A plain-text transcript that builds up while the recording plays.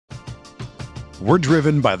We're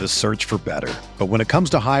driven by the search for better. But when it comes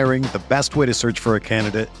to hiring, the best way to search for a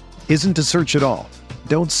candidate isn't to search at all.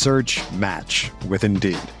 Don't search, match with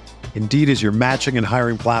Indeed. Indeed is your matching and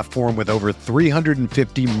hiring platform with over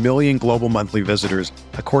 350 million global monthly visitors,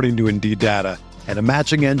 according to Indeed data, and a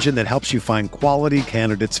matching engine that helps you find quality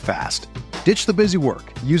candidates fast. Ditch the busy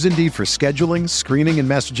work. Use Indeed for scheduling, screening, and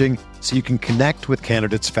messaging so you can connect with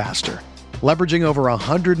candidates faster. Leveraging over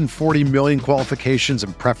 140 million qualifications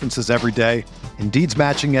and preferences every day, Indeed's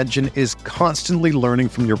matching engine is constantly learning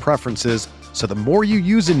from your preferences, so the more you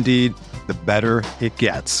use Indeed, the better it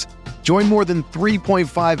gets. Join more than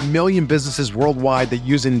 3.5 million businesses worldwide that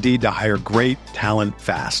use Indeed to hire great talent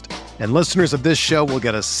fast. And listeners of this show will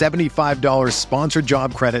get a $75 sponsored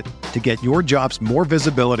job credit to get your jobs more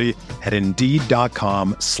visibility at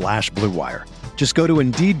Indeed.com/Blue Wire. Just go to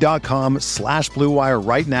Indeed.com/Blue Wire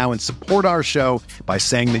right now and support our show by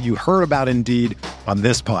saying that you heard about Indeed on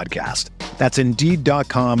this podcast. That's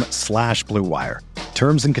Indeed.com/Blue Wire.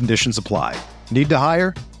 Terms and conditions apply. Need to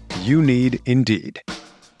hire? You need Indeed.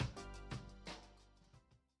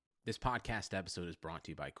 This podcast episode is brought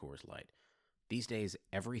to you by Coors Light. These days,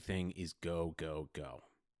 everything is go, go, go.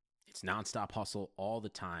 It's nonstop hustle all the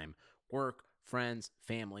time. Work, friends,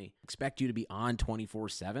 family, expect you to be on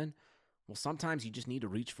 24/7. Well, sometimes you just need to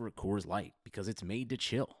reach for a Coors Light because it's made to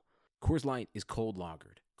chill. Coors Light is cold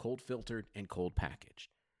lagered, cold filtered, and cold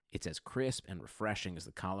packaged. It's as crisp and refreshing as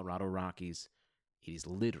the Colorado Rockies. It is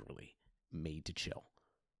literally made to chill.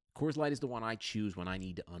 Coors Light is the one I choose when I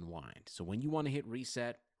need to unwind. So when you want to hit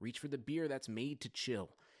reset, reach for the beer that's made to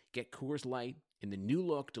chill. Get Coors Light in the new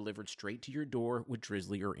look delivered straight to your door with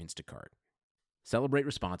Drizzly or Instacart. Celebrate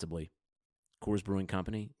responsibly. Coors Brewing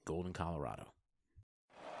Company, Golden, Colorado.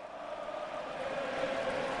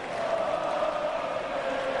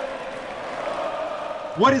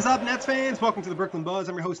 What is up, Nets fans? Welcome to the Brooklyn Buzz.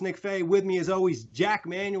 I'm your host, Nick Fay. With me, as always, Jack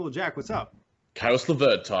Manuel. Jack, what's up? Caris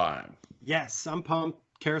LeVert time. Yes, I'm pumped.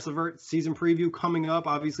 Caris LeVert season preview coming up.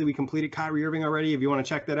 Obviously, we completed Kyrie Irving already. If you want to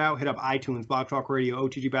check that out, hit up iTunes, Blog Talk Radio,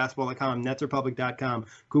 OTGBasketball.com, NetsRepublic.com,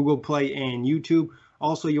 Google Play, and YouTube.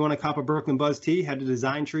 Also, you want to cop a Brooklyn Buzz tee, head to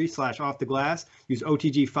DesignTree/Off the Glass. Use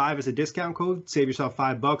OTG5 as a discount code. Save yourself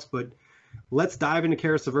 $5. But let's dive into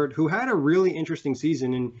Caris LeVert, who had a really interesting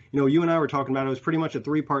season. And, you and I were talking about it was pretty much a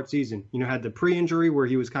three-part season. Had the pre-injury where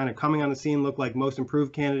he was kind of coming on the scene, looked like most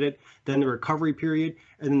improved candidate, then the recovery period,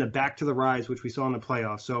 and then the back to the rise, which we saw in the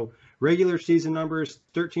playoffs. So regular season numbers,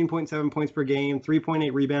 13.7 points per game,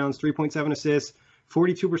 3.8 rebounds, 3.7 assists,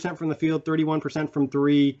 42% from the field, 31% from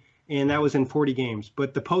three, and that was in 40 games.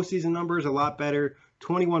 But the postseason numbers a lot better,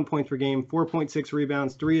 21 points per game, 4.6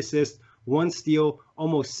 rebounds, 3 assists, 1 steal,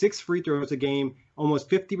 almost 6 free throws a game, almost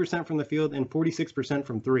 50% from the field, and 46%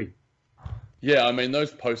 from three. Yeah, I mean,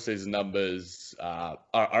 those postseason numbers are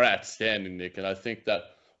outstanding, Nick. And I think that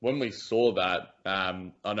when we saw that,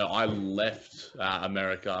 I know I left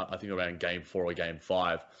America, I think around game 4 or game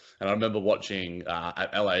 5. And I remember watching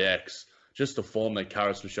at LAX just the form that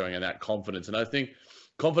Caris was showing and that confidence. And I think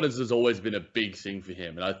confidence has always been a big thing for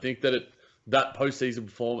him. And I think that that postseason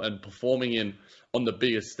performing on the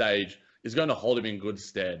biggest stage is going to hold him in good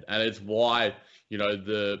stead. And it's why,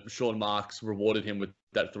 the Sean Marks rewarded him with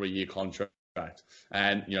that 3-year contract.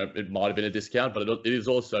 And, it might have been a discount, but it is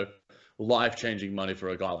also life-changing money for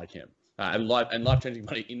a guy like him. And life-changing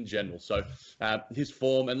money in general. So his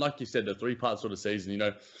form, and like you said, the 3-part sort of season,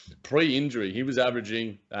 pre-injury, he was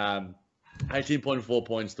averaging 18.4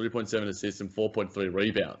 points, 3.7 assists, and 4.3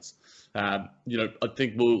 rebounds. I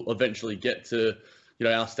think we'll eventually get to,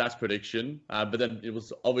 our stats prediction. But then it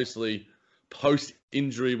was obviously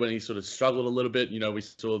post-injury when he sort of struggled a little bit. We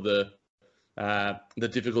saw the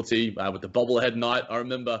difficulty with the bobblehead night. I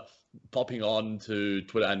remember popping on to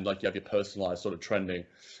Twitter and you have your personalized sort of trending.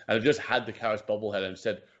 And it just had the Caris bobblehead and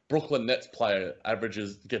said, Brooklyn Nets player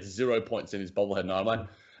gets 0 points in his bobblehead night. I'm like,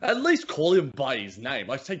 at least call him by his name.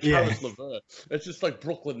 I say Caris LeVert. It's just like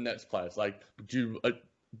Brooklyn Nets players.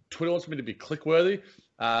 Twitter wants me to be click-worthy.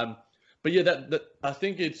 But yeah, that I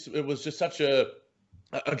think it was just such a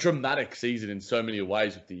dramatic season in so many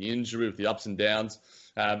ways, with the injury, with the ups and downs,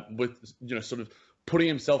 with sort of putting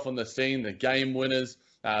himself on the scene, the game winners.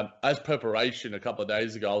 As preparation a couple of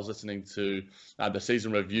days ago, I was listening to the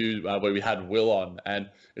season review where we had Will on, and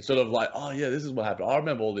it's sort of like, oh yeah, this is what happened. I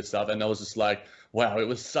remember all this stuff, and I was just like, wow, it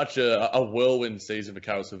was such a whirlwind season for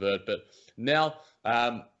Caris LeVert. But now,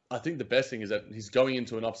 I think the best thing is that he's going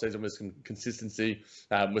into an off-season with some consistency,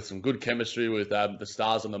 with some good chemistry with the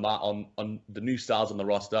stars on the new stars on the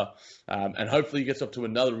roster, and hopefully he gets up to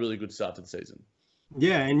another really good start to the season.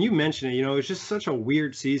 Yeah, and you mentioned it. It's just such a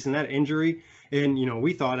weird season. That injury, And,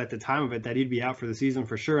 we thought at the time of it that he'd be out for the season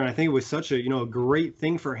for sure. And I think it was such a, a great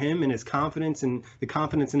thing for him and his confidence and the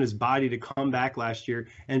confidence in his body to come back last year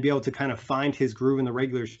and be able to kind of find his groove in the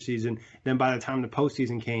regular season. Then by the time the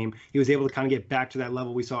postseason came, he was able to kind of get back to that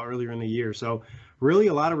level we saw earlier in the year. So really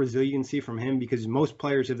a lot of resiliency from him, because most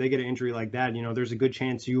players, if they get an injury like that, there's a good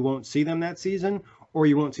chance you won't see them that season, or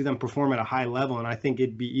you won't see them perform at a high level. And I think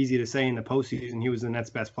it'd be easy to say in the postseason he was the Nets'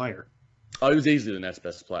 best player. Oh, he was easily the Nets'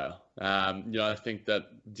 best player. I think that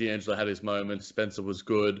D'Angelo had his moments. Spencer was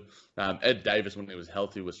good. Ed Davis, when he was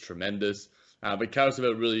healthy, was tremendous. But Caris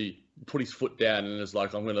LeVert really put his foot down and was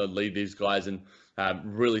like, I'm going to lead these guys and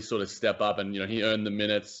really sort of step up. And, he earned the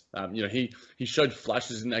minutes. He showed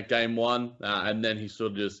flashes in that game one, and then he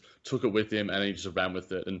sort of just took it with him and he just ran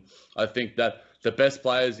with it. And I think that the best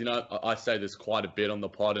players, I say this quite a bit on the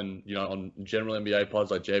pod and, on general NBA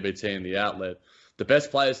pods like JBT and The Outlet, the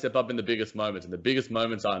best players step up in the biggest moments, and the biggest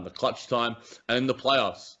moments are in the clutch time and in the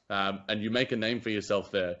playoffs. And you make a name for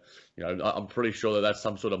yourself there. I'm pretty sure that that's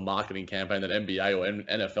some sort of marketing campaign that NBA or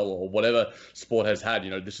NFL or whatever sport has had.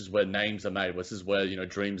 this is where names are made. This is where,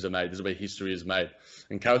 dreams are made. This is where history is made.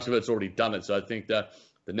 And Caris LeVert's already done it. So I think that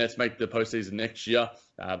the Nets make the postseason next year.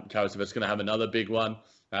 Caris LeVert's going to have another big one.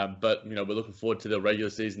 But, we're looking forward to the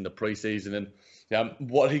regular season, the preseason, and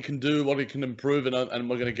what he can do, what he can improve, and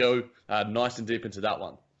we're going to go nice and deep into that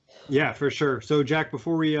one. Yeah, for sure. So, Jack,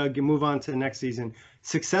 before we move on to the next season,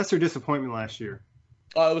 success or disappointment last year?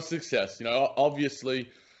 Oh, it was success. Obviously,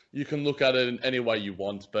 you can look at it in any way you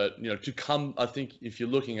want, but, I think if you're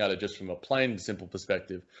looking at it just from a plain, simple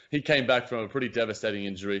perspective, he came back from a pretty devastating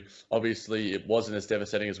injury. Obviously, it wasn't as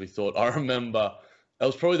devastating as we thought. I remember it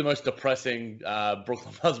was probably the most depressing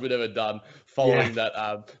Brooklyn Buzz we'd ever done following that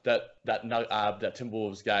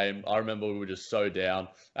Timberwolves game. I remember we were just so down.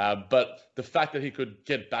 But the fact that he could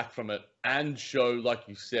get back from it and show, like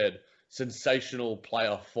you said, sensational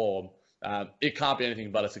playoff form, it can't be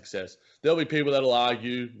anything but a success. There'll be people that'll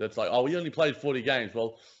argue that's like, oh, we only played 40 games.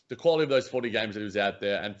 Well, the quality of those 40 games that he was out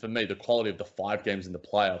there, and for me, the quality of the 5 games in the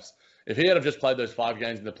playoffs. If he had have just played those 5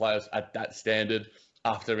 games in the playoffs at that standard,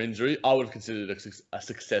 after injury, I would have considered it a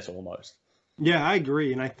success almost. Yeah, I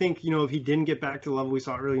agree. And I think, if he didn't get back to the level we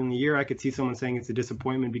saw early in the year, I could see someone saying it's a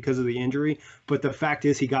disappointment because of the injury. But the fact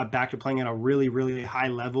is he got back to playing at a really, really high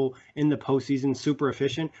level in the postseason, super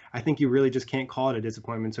efficient. I think you really just can't call it a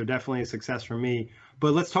disappointment. So definitely a success for me.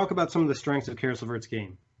 But let's talk about some of the strengths of Caris LeVert's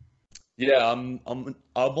game. Yeah, I'm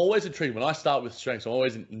always intrigued. When I start with strengths, I'm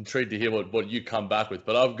always intrigued to hear what you come back with.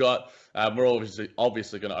 But I've got, we're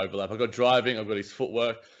obviously going to overlap. I've got driving, I've got his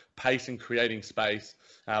footwork, pacing, creating space,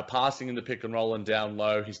 passing in the pick and roll and down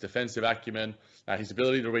low, his defensive acumen, his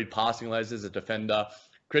ability to read passing lanes as a defender,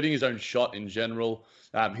 creating his own shot in general,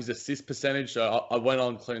 his assist percentage. So I went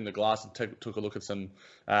on cleaning the glass and took a look at some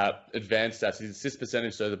advanced stats. His assist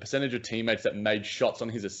percentage, so the percentage of teammates that made shots on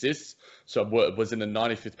his assists, so was in the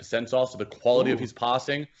 95th percentile. So the quality of his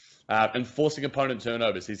passing and forcing opponent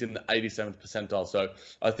turnovers, he's in the 87th percentile. So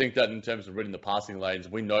I think that in terms of reading the passing lanes,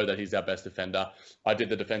 we know that he's our best defender. I did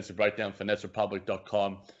the defensive breakdown for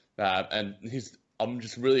netsrepublic.com, and I'm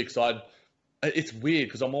just really excited. It's weird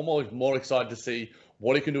because I'm almost more excited to see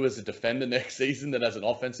what he can do as a defender next season than as an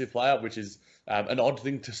offensive player, which is an odd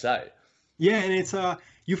thing to say. Yeah, and it's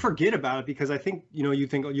you forget about it because I think, you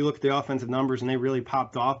look at the offensive numbers and they really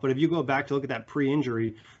popped off. But if you go back to look at that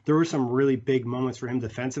pre-injury, there were some really big moments for him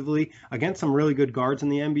defensively against some really good guards in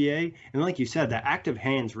the NBA. And like you said, the active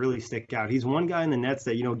hands really stick out. He's one guy in the Nets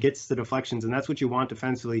that, gets the deflections, and that's what you want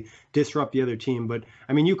defensively, disrupt the other team. But,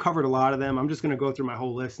 I mean, you covered a lot of them. I'm just going to go through my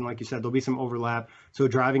whole list. And like you said, there'll be some overlap. So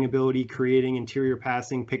driving ability, creating interior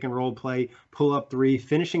passing, pick and roll play, pull up 3,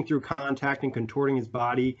 finishing through contact and contorting his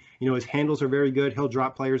body. His handles are very good. He'll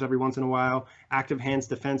drop players every once in a while. Active hands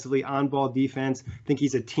defensively, on-ball defense. I think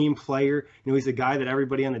he's a team player. He's a guy that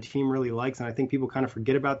everybody on the team really likes, and I think people kind of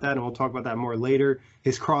forget about that, and we'll talk about that more later.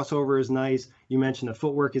 His crossover is nice. You mentioned the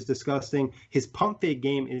footwork is disgusting. His pump fake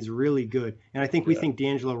game is really good, and I think we think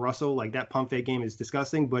D'Angelo Russell, like that pump fake game is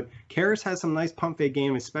disgusting, but Caris has some nice pump fake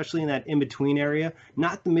game, especially in that in-between area.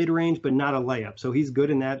 Not the mid-range, but not a layup, so he's good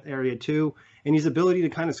in that area too. And his ability to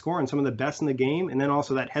kind of score on some of the best in the game, and then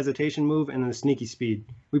also that hesitation move and then the sneaky speed.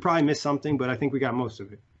 We probably missed something, but I think we got most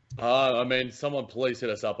of it. Someone please hit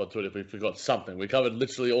us up on Twitter if we forgot something. We covered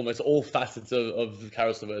literally almost all facets of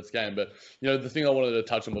Caris LeVert's game. But, the thing I wanted to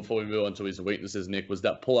touch on before we move on to his weaknesses, Nick, was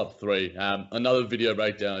that pull-up 3. Another video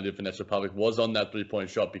breakdown I did for Nets Republic was on that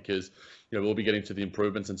 3-point shot because, we'll be getting to the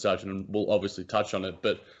improvements and such, and we'll obviously touch on it.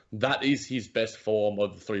 But that is his best form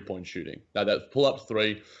of the 3-point shooting. Now, that pull-up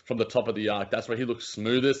 3 from the top of the arc, that's where he looks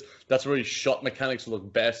smoothest. That's where his shot mechanics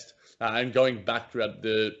look best. and going back throughout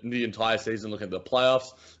the entire season, looking at the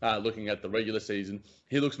playoffs, looking at the regular season,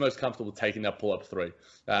 he looks most comfortable taking that pull-up three.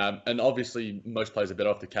 And obviously, most players are better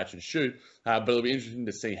off to catch and shoot, but it'll be interesting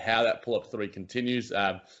to see how that pull-up three continues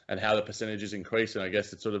and how the percentages increase. And I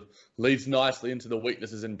guess it sort of leads nicely into the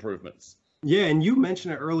weaknesses and improvements. Yeah, and you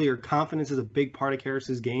mentioned it earlier, confidence is a big part of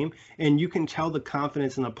Karas's game, and you can tell the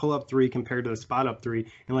confidence in the pull-up three compared to the spot-up three.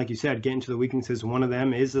 And like you said, getting to the weaknesses, one of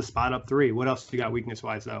them is the spot-up three. What else do you got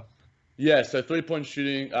weakness-wise, though? Yeah, so three-point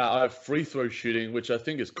shooting, I have free throw shooting, which I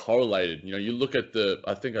think is correlated. You know, you look at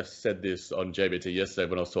I think I said this on JBT yesterday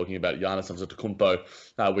when I was talking about Giannis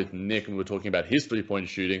Antetokounmpo with Nick, and we were talking about his three-point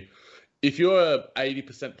shooting. If you're a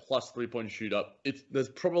 80% plus three-point shooter, there's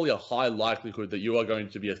probably a high likelihood that you are going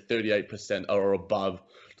to be a 38% or above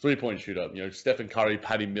three-point shooter. You know, Stephen Curry,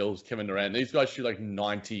 Patty Mills, Kevin Durant, these guys shoot like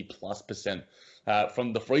 90+%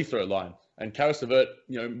 from the free throw line. And Caris LeVert,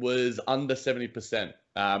 was under 70%.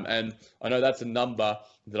 And I know that's a number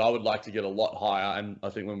that I would like to get a lot higher. And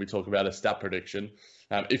I think when we talk about a stat prediction,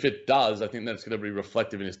 if it does, I think that's going to be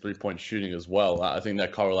reflective in his three-point shooting as well. I think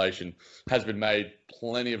that correlation has been made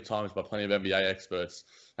plenty of times by plenty of NBA experts.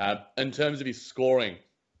 In terms of his scoring,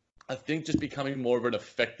 I think just becoming more of an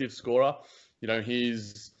effective scorer.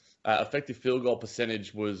 His effective field goal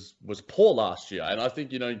percentage was poor last year. And I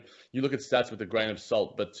think, you look at stats with a grain of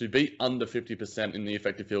salt, but to be under 50% in the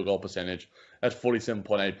effective field goal percentage at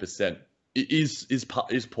 47.8%, it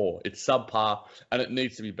is poor. It's subpar, and it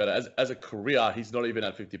needs to be better. As a career, he's not even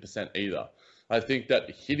at 50% either. I think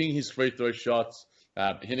that hitting his free throw shots,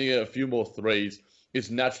 hitting a few more threes, is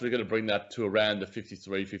naturally going to bring that to around the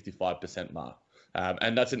 53-55% mark.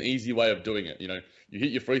 And that's an easy way of doing it. You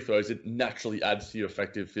hit your free throws, it naturally adds to your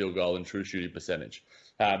effective field goal and true shooting percentage.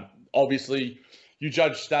 Obviously, you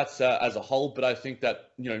judge stats as a whole, but I think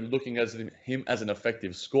that, looking at him as an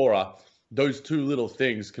effective scorer, those two little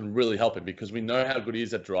things can really help him, because we know how good he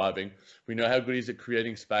is at driving. We know how good he is at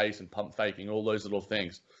creating space and pump faking, all those little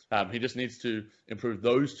things. He just needs to improve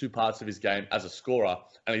those two parts of his game as a scorer,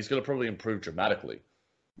 and he's going to probably improve dramatically.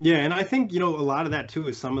 Yeah, and I think, a lot of that, too,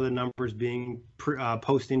 is some of the numbers being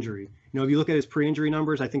post-injury. If you look at his pre-injury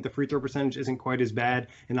numbers, I think the free throw percentage isn't quite as bad,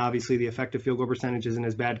 and obviously the effective field goal percentage isn't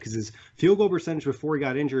as bad, because his field goal percentage before he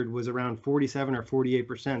got injured was around 47 or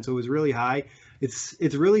 48%, so it was really high.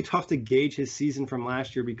 It's really tough to gauge his season from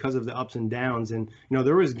last year because of the ups and downs, and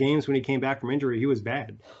there was games when he came back from injury, he was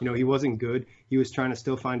bad. He wasn't good. He was trying to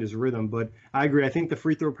still find his rhythm, but I agree. I think the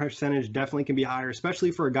free throw percentage definitely can be higher,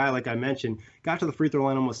 especially for a guy like I mentioned, got to the free throw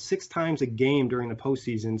line almost 6 times a game during the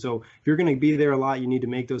postseason. So if you're going to be there a lot, you need to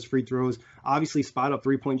make those free throws. Obviously, spot-up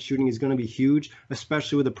three-point shooting is going to be huge,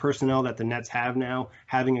 especially with the personnel that the Nets have now,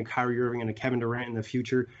 having a Kyrie Irving and a Kevin Durant in the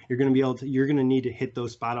future. You're going to need to hit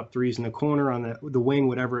those spot-up threes in the corner, on the wing,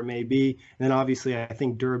 whatever it may be. And then obviously, I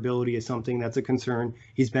think durability is something that's a concern.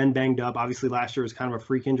 He's been banged up. Obviously, last year was kind of a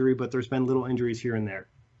freak injury, but there's been little injuries here and there.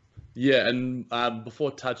 Yeah, and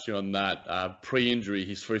before touching on that, pre-injury,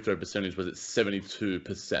 his free throw percentage was at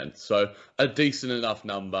 72%. So a decent enough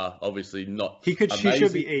number, obviously not amazing. He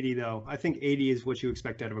should be 80, though. I think 80 is what you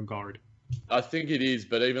expect out of a guard. I think it is,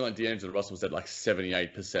 but even like D'Angelo Russell was at like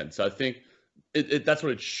 78%. So I think that's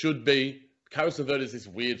what it should be. Caris LeVert is this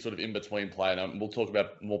weird sort of in-between player, and we'll talk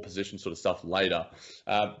about more position sort of stuff later.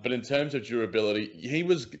 But in terms of durability, he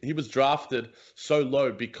was drafted so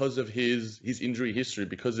low because of his injury history,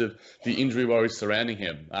 because of the injury worries surrounding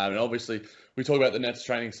him. And obviously, we talk about the Nets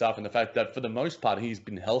training staff and the fact that for the most part, he's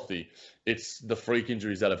been healthy. It's the freak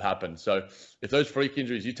injuries that have happened. So if those freak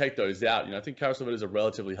injuries, you take those out, I think Caris LeVert is a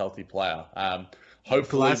relatively healthy player.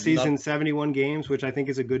 Hopefully last season, 71 games, which I think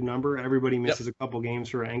is a good number. Everybody misses a couple games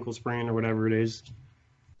for an ankle sprain or whatever it is.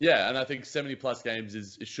 Yeah, and I think 70-plus games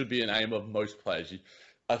it should be an aim of most players.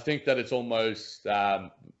 I think that it's almost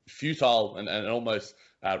futile and almost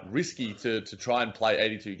risky to try and play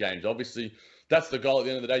 82 games. Obviously, that's the goal at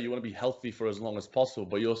the end of the day. You want to be healthy for as long as possible,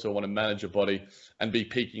 but you also want to manage your body and be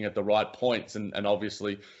peaking at the right points. And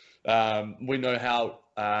obviously, we know how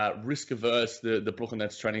risk averse the Brooklyn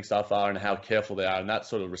Nets training staff are and how careful they are in that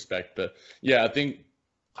sort of respect. But yeah, I think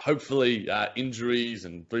hopefully injuries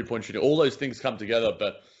and three-point shooting, all those things come together.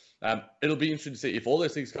 But it'll be interesting to see if all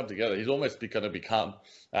those things come together. He's almost going to become,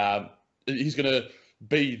 he's going to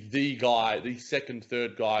be the guy, the second,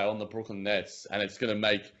 third guy on the Brooklyn Nets, and it's going to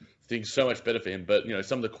make things so much better for him. But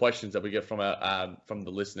some of the questions that we get from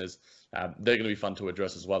the listeners, they're going to be fun to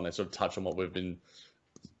address as well, and they sort of touch on what we've been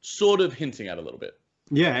sort of hinting at a little bit.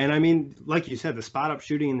 Yeah, and I mean, like you said, the spot up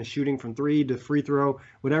shooting and the shooting from three to free throw,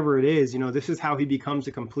 whatever it is, this is how he becomes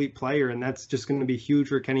a complete player, and that's just going to be huge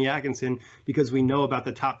for Kenny Atkinson because we know about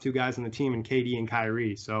the top two guys on the team in KD and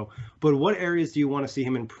Kyrie. So, but what areas do you want to see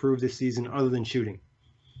him improve this season other than shooting?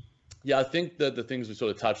 Yeah, I think that the things we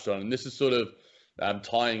sort of touched on, and this is sort of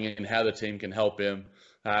tying in how the team can help him.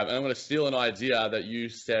 And I'm going to steal an idea that you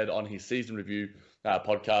said on his season review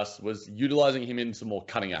podcast, was utilizing him in some more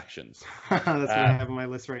cutting actions. That's what I have on my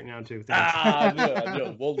list right now too. I knew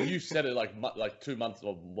it. Well, you said it like 2 months,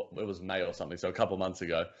 or it was May or something, so a couple of months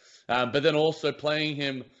ago. But then also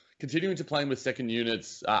continuing to play him with second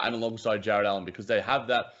units and alongside Jared Allen, because they have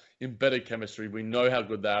that embedded chemistry. We know how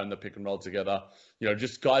good they are in the pick and roll together.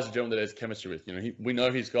 Just guys in general that there's chemistry with. We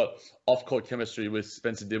know he's got off-court chemistry with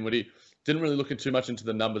Spencer Dinwiddie. Didn't really look too much into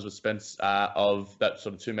the numbers with Spence of that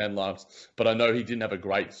sort of two-man lineups, but I know he didn't have a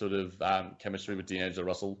great sort of chemistry with D'Angelo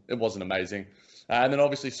Russell. It wasn't amazing. And then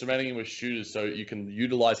obviously surrounding him with shooters so you can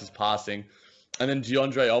utilize his passing. And then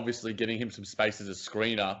DeAndre obviously getting him some space as a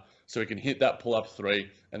screener so he can hit that pull-up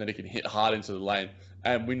three and then he can hit hard into the lane.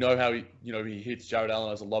 And we know how he hits Jared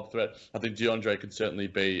Allen as a lob threat. I think DeAndre could certainly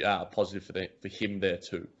be positive for him there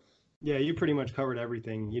too. Yeah, you pretty much covered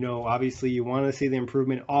everything. Obviously you want to see the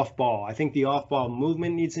improvement off ball. I think the off ball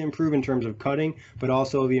movement needs to improve in terms of cutting, but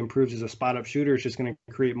also if he improves as a spot up shooter, it's just going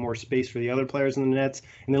to create more space for the other players in the nets.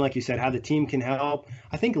 And then, like you said, how the team can help.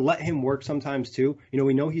 I think let him work sometimes too.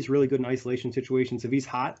 We know he's really good in isolation situations. If he's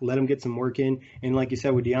hot, let him get some work in. And like you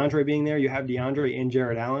said, with DeAndre being there, you have DeAndre and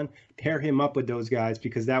Jared Allen. Pair him up with those guys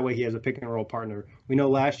because that way he has a pick and roll partner. We know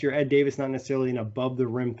last year Ed Davis, not necessarily an above the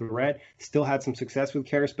rim threat, still had some success with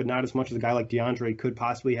Caris, but not as much as a guy like DeAndre could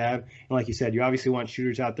possibly have. And like you said, you obviously want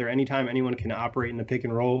shooters out there. Anytime anyone can operate in the pick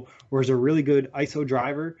and roll or is a really good ISO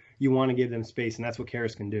driver, you want to give them space, and that's what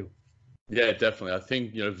Caris can do. Yeah, definitely. I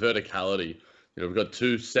think verticality. We've got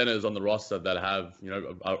two centers on the roster that have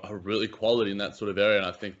are really quality in that sort of area, and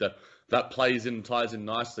I think that ties in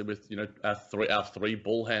nicely with our three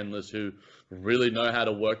ball handlers who really know how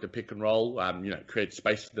to work the pick and roll, create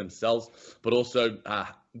space for themselves, but also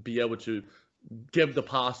be able to give the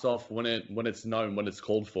pass off when it's known, when it's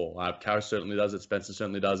called for. Caris certainly does it, Spencer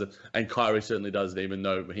certainly does it, and Kyrie certainly does it, even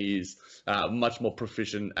though he's much more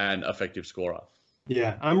proficient and effective scorer.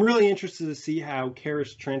 Yeah, I'm really interested to see how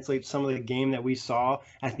Caris translates some of the game that we saw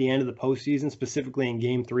at the end of the postseason, specifically in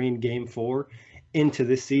Game 3 and Game 4, into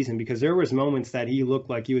this season, because there was moments that he looked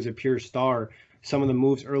like he was a pure star. Some of the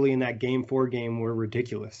moves early in that Game 4 game were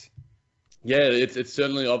ridiculous. Yeah, it's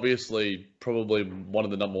certainly obviously probably one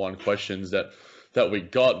of the number one questions that we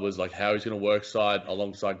got was like how he's going to work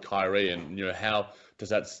alongside Kyrie, and how does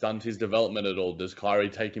that stunt his development at all? Does Kyrie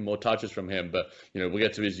take more touches from him? But we'll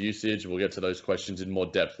get to his usage. We'll get to those questions in more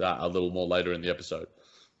depth a little more later in the episode.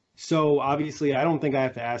 So obviously, I don't think I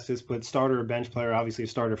have to ask this, but starter or bench player, obviously a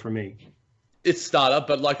starter for me. It's starter,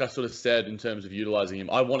 but like I sort of said, in terms of utilizing him,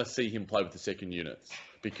 I want to see him play with the second units,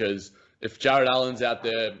 because if Jared Allen's out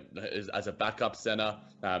there as a backup center,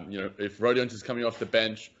 if Rodions is coming off the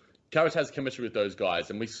bench, Caris has chemistry with those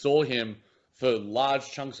guys, and we saw him for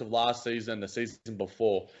large chunks of last season, the season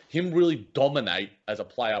before, him really dominate as a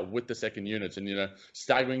player with the second units, and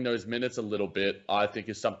staggering those minutes a little bit, I think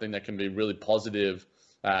is something that can be really positive.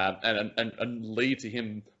 And lead to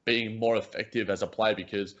him being more effective as a player,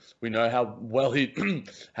 because we know how well he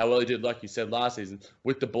did, like you said, last season,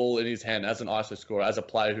 with the ball in his hand as an ISO scorer, as a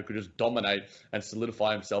player who could just dominate and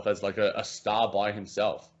solidify himself as like a star by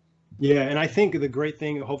himself. Yeah, and I think the great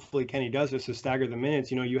thing, hopefully Kenny does this, to stagger the minutes.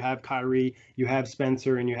 You have Kyrie, you have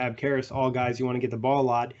Spencer, and you have Caris, all guys you want to get the ball a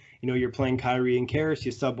lot. You're playing Kyrie and Caris,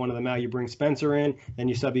 you sub one of them out, you bring Spencer in, then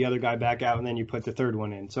you sub the other guy back out, and then you put the third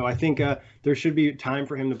one in. So I think there should be time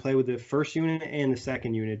for him to play with the first unit and the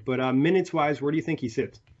second unit. But minutes-wise, where do you think he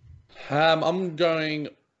sits? I'm going...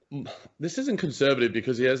 This isn't conservative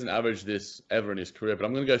because he hasn't averaged this ever in his career, but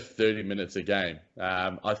I'm going to go 30 minutes a game.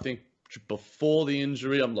 I think before the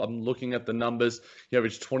injury, I'm looking at the numbers. He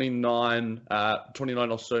averaged 29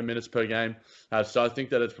 or so minutes per game. So I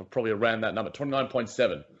think that it's probably around that number,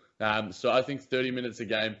 29.7. So I think 30 minutes a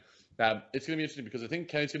game. It's going to be interesting because I think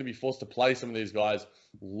Kenny's going to be forced to play some of these guys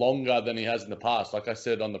longer than he has in the past. Like I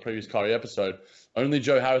said on the previous Kyrie episode, only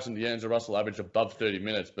Joe Harris and D'Angelo Russell average above 30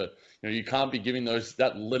 minutes. But you can't be giving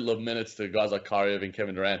that little of minutes to guys like Kyrie Irving,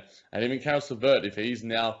 Kevin Durant, and even Caris LeVert. If he's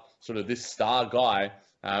now sort of this star guy,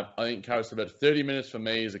 I think Caris LeVert, 30 minutes for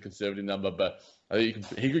me is a conservative number, but I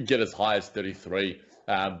think he could get as high as 33.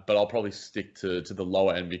 But I'll probably stick to the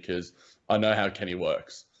lower end because I know how Kenny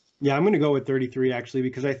works. Yeah, I'm going to go with 33 actually,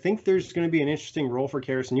 because I think there's going to be an interesting role for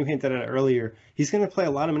Karras, and you hinted at it earlier. He's going to play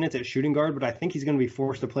a lot of minutes at shooting guard, but I think he's going to be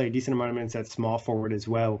forced to play a decent amount of minutes at small forward as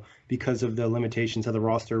well because of the limitations of the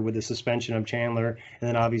roster with the suspension of Chandler and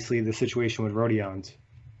then obviously the situation with Rodions.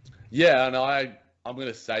 Yeah, and I'm going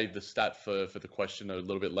to save the stat for the question a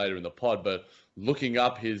little bit later in the pod, but looking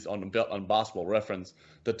up his on Basketball Reference,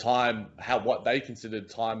 the time, what they considered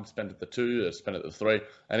time spent at the 2, spent at the 3,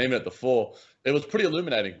 and even at the 4, it was pretty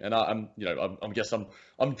illuminating. And I'm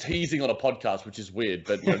teasing on a podcast, which is weird,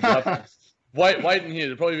 but wait in here.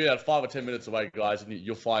 It'll probably be about 5 or 10 minutes away, guys, and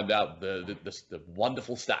you'll find out the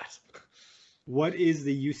wonderful stat. What is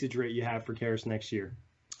the usage rate you have for Karras next year?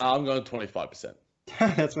 I'm going 25%.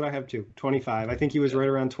 That's what I have too. 25. I think he was right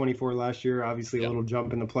around 24 last year. Obviously, a little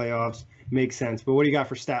jump in the playoffs makes sense. But what do you got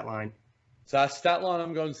for stat line? So our stat line,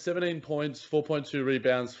 I'm going 17 points, 4.2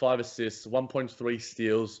 rebounds, 5 assists, 1.3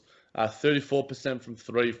 steals, 34% from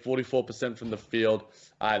 3, 44% from the field,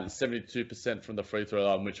 and 72% from the free throw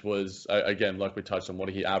line, which was, again, like we touched on, what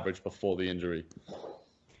he averaged before the injury.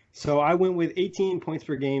 So I went with 18 points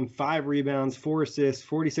per game, 5 rebounds, 4 assists,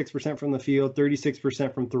 46% from the field,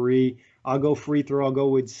 36% from 3. I'll go free throw. I'll go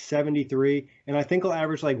with 73. And I think I'll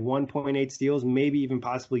average like 1.8 steals, maybe even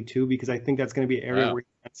possibly 2, because I think that's going to be an area where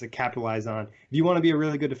he has to capitalize on. If you want to be a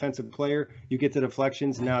really good defensive player, you get the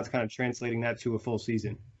deflections, and now it's kind of translating that to a full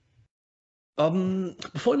season.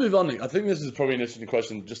 Before we move on, I think this is probably an interesting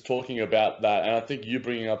question, just talking about that. And I think you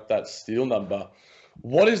bringing up that steal number.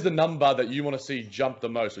 What is the number that you want to see jump the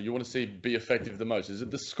most, or you want to see be effective the most? Is it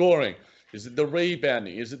the scoring? Is it the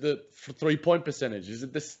rebounding? Is it the 3-point percentage? Is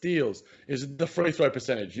it the steals? Is it the free throw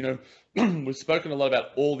percentage? You know, we've spoken a lot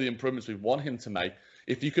about all the improvements we want him to make.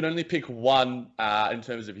 If you could only pick one in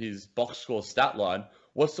terms of his box score stat line,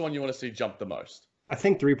 what's the one you want to see jump the most? I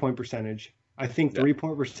think 3-point percentage. I think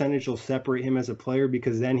 3-point percentage will separate him as a player,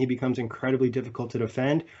 because then he becomes incredibly difficult to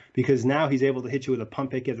defend, because now he's able to hit you with a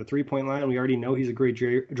pump fake at the 3-point line. We already know he's a great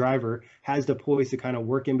driver, has the poise to kind of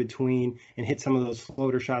work in between and hit some of those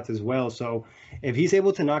floater shots as well. So if he's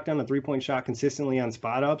able to knock down the 3-point shot consistently on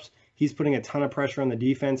spot ups, he's putting a ton of pressure on the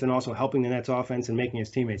defense and also helping the Nets offense and making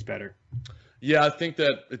his teammates better. Yeah, I think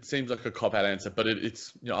that it seems like a cop-out answer, but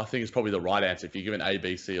it's I think it's probably the right answer. If you're given A,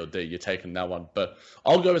 B, C, or D, you're taking that one. But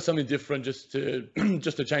I'll go with something different just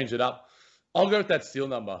to change it up. I'll go with that steal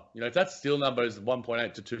number. If that steal number is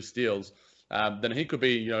 1.8 to 2 steals, then he could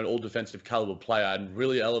be an all-defensive caliber player and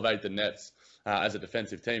really elevate the Nets as a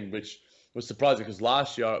defensive team, which was surprising because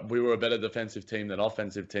last year we were a better defensive team than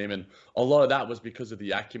offensive team, and a lot of that was because of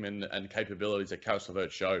the acumen and capabilities that Caris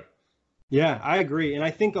LeVert showed. Yeah, I agree. And I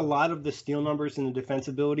think a lot of the steal numbers and the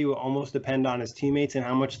defensibility will almost depend on his teammates and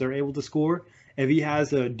how much they're able to score. If he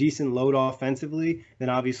has a decent load offensively, then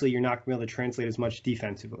obviously you're not going to be able to translate as much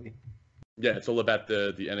defensively. Yeah, it's all about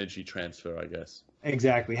the energy transfer, I guess.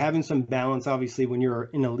 Exactly. Having some balance, obviously, when you're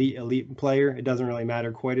an elite player, it doesn't really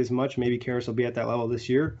matter quite as much. Maybe Karras will be at that level this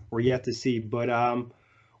year. We're yet to see. But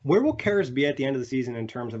where will Karras be at the end of the season in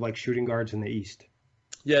terms of like shooting guards in the East?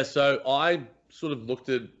 Yeah, so I sort of looked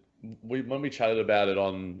at, when we chatted about it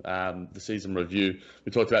on the season review,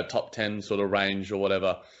 we talked about top 10 sort of range or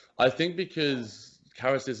whatever. I think because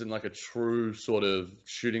Karras isn't like a true sort of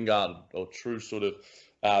shooting guard or true sort of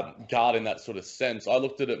guard in that sort of sense, I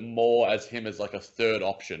looked at it more as him as like a third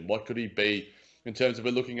option. What could he be in terms of,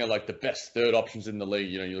 we're looking at like the best third options in the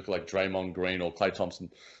league? You look at like Draymond Green or Klay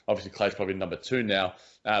Thompson. Obviously, Klay's probably number 2 now.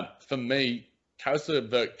 For me, Caris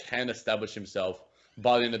LeVert can establish himself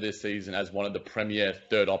by the end of this season as one of the premier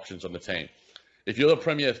third options on the team. If you're the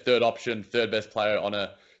premier third option, third best player on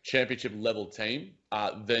a championship level team,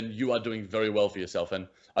 then you are doing very well for yourself. And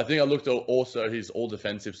I think I looked at also his all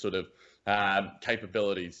defensive sort of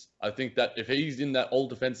capabilities. I think that if he's in that all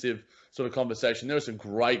defensive sort of conversation, there are some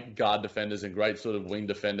great guard defenders and great sort of wing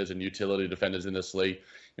defenders and utility defenders in this league.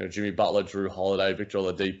 Jimmy Butler, Drew Holiday, Victor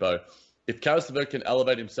Oladipo. If Caris LeVert can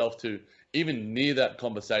elevate himself to even near that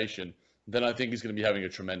conversation, then I think he's going to be having a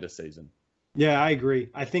tremendous season. Yeah, I agree.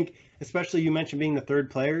 I think especially you mentioned being the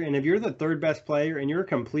third player, and if you're the third best player and you're a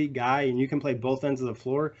complete guy and you can play both ends of the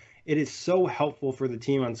floor, it is so helpful for the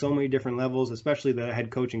team on so many different levels, especially the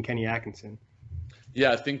head coach in Kenny Atkinson.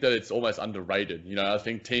 Yeah, I think that it's almost underrated. I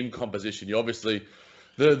think team composition, you obviously,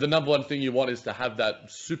 the number one thing you want is to have that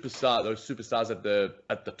superstar, those superstars at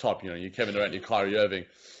the top. You Kevin Durant, you Kyrie Irving,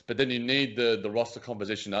 but then you need the roster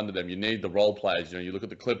composition under them. You need the role players. You look at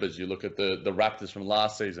the Clippers, you look at the Raptors from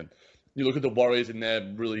last season, you look at the Warriors in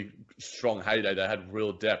their really strong heyday. They had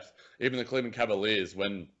real depth. Even the Cleveland Cavaliers,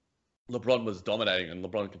 when LeBron was dominating, and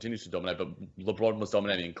LeBron continues to dominate, but LeBron was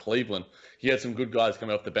dominating in Cleveland. He had some good guys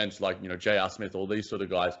coming off the bench, like, J.R. Smith, all these sort of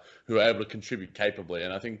guys who are able to contribute capably.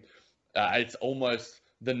 And I think it's almost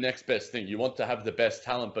the next best thing. You want to have the best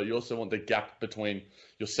talent, but you also want the gap between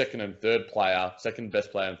your second and third player, second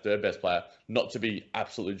best player and third best player, not to be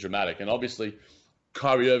absolutely dramatic. And obviously,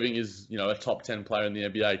 Kyrie Irving is, a top 10 player in the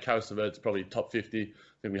NBA. Karis LeVert's probably top 50. I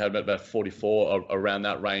think we had about 44 around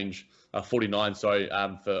that range. 49, sorry,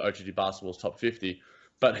 for OTG Basketball's top 50.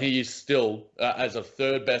 But he is still, as a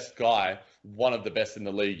third best guy, one of the best in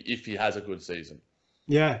the league if he has a good season.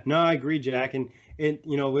 Yeah, no, I agree, Jack. And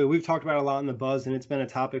we've talked about it a lot in the buzz, and it's been a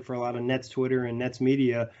topic for a lot of Nets Twitter and Nets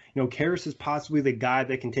media. Karis is possibly the guy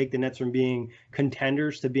that can take the Nets from being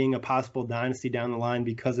contenders to being a possible dynasty down the line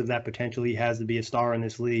because of that potential he has to be a star in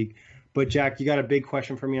this league. But Jack, you got a big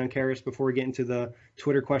question for me on Karis before we get into the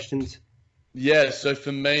Twitter questions? Yeah, so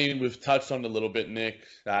for me, we've touched on it a little bit, Nick.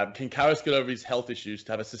 Can Karis get over his health issues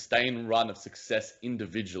to have a sustained run of success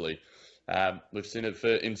individually? We've seen it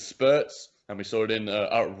in spurts, and we saw it in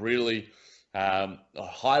a really a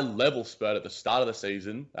high-level spurt at the start of the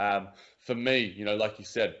season. For me, like you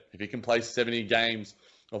said, if he can play 70 games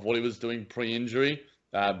of what he was doing pre-injury,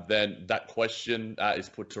 then that question is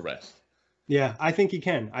put to rest. Yeah, I think he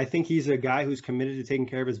can. I think he's a guy who's committed to taking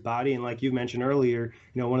care of his body. And like you mentioned earlier,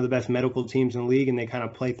 one of the best medical teams in the league, and they kind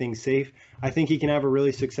of play things safe. I think he can have a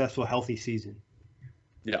really successful, healthy season.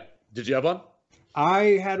 Yeah. Did you have one?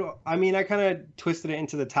 I kind of twisted it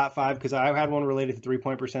into the top 5 because I had one related to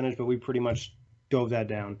 3-point percentage, but we pretty much dove that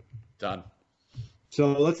down. Done.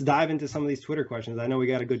 So let's dive into some of these Twitter questions. I know we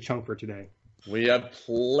got a good chunk for today. We have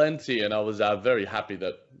plenty, and I was very happy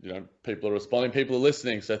that people are responding, people are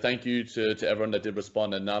listening. So thank you to everyone that did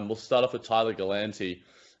respond. And we'll start off with Tyler Galante,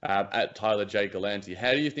 at Tyler J. Galante.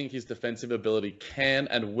 How do you think his defensive ability can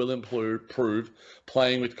and will improve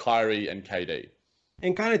playing with Kyrie and KD?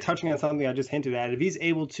 And kind of touching on something I just hinted at, if he's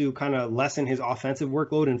able to kind of lessen his offensive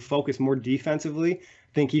workload and focus more defensively,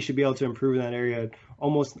 I think he should be able to improve in that area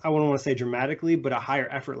almost, I wouldn't want to say dramatically, but a higher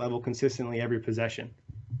effort level consistently every possession.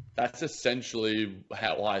 That's essentially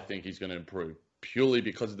how I think he's going to improve, purely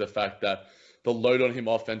because of the fact that the load on him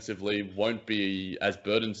offensively won't be as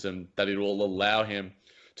burdensome, that it will allow him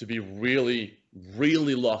to be really,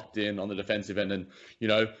 really locked in on the defensive end and,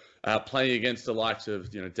 playing against the likes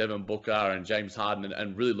of, Devin Booker and James Harden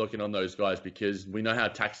and really looking on those guys because we know how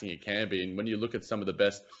taxing it can be. And when you look at some of the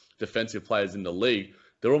best defensive players in the league,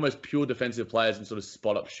 they're almost pure defensive players and sort of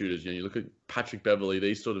spot-up shooters. You look at Patrick Beverley,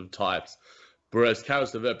 these sort of types. Whereas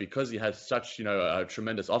Karis LeVert, because he has such, a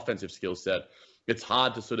tremendous offensive skill set, it's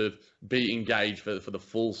hard to sort of be engaged for the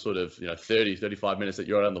full sort of, 30, 35 minutes that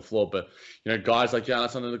you're out on the floor. But, guys like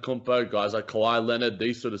Giannis Antetokounmpo, guys like Kawhi Leonard,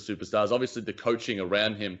 these sort of superstars, obviously the coaching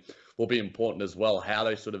around him will be important as well, how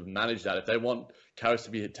they sort of manage that. If they want Karis to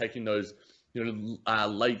be taking those,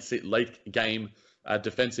 late game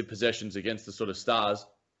defensive possessions against the sort of stars,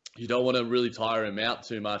 you don't want to really tire him out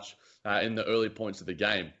too much in the early points of the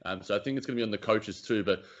game. So I think it's going to be on the coaches too,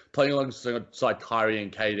 but playing alongside Kyrie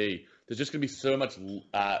and KD, there's just going to be so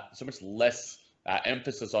much less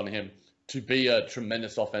emphasis on him to be a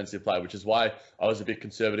tremendous offensive player, which is why I was a bit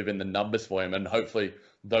conservative in the numbers for him. And hopefully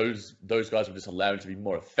those guys will just allow him to be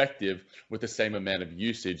more effective with the same amount of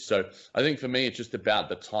usage. So I think for me, it's just about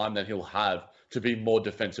the time that he'll have to be more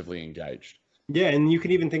defensively engaged. Yeah, and you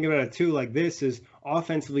can even think about it too, like this is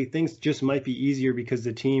offensively, things just might be easier because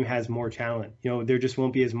the team has more talent. There just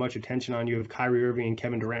won't be as much attention on you if Kyrie Irving and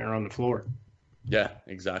Kevin Durant are on the floor. Yeah,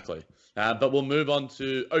 exactly. But we'll move on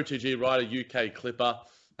to OTG Ryder, UK Clipper.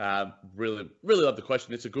 Really love the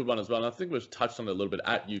question. It's a good one as well. And I think we've touched on it a little bit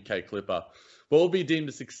at UK Clipper. What will be deemed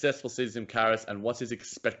a successful season from Karis, and what's his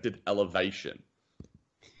expected elevation?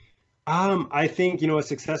 I think, a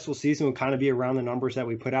successful season will kind of be around the numbers that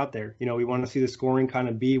we put out there. We want to see the scoring kind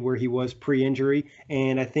of be where he was pre-injury.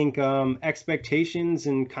 And I think expectations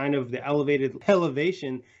and kind of the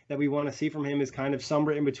elevation that we want to see from him is kind of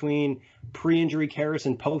somewhere in between pre-injury Karis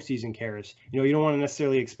and postseason Karis. You don't want to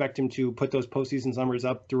necessarily expect him to put those postseason numbers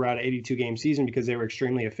up throughout an 82-game season because they were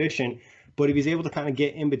extremely efficient. But if he's able to kind of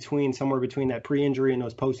get in between, somewhere between that pre-injury and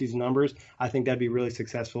those postseason numbers, I think that'd be really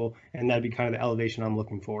successful. And that'd be kind of the elevation I'm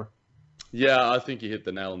looking for. Yeah, I think you hit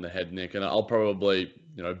the nail on the head, Nick. And I'll probably,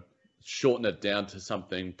 shorten it down to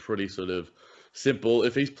something pretty sort of simple.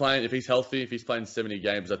 If he's healthy, if he's playing 70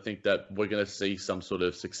 games, I think that we're going to see some sort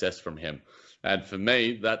of success from him. And for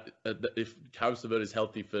me, that if Karis LeVert is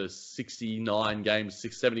healthy for 69 games,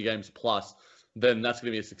 70 games plus, then that's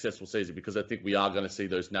going to be a successful season because I think we are going to see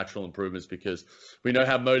those natural improvements because we know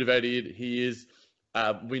how motivated he is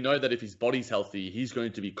we know that if his body's healthy, he's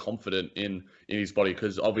going to be confident in his body,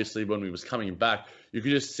 because obviously when he was coming back, you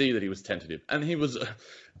could just see that he was tentative, and he was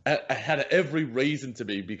had every reason to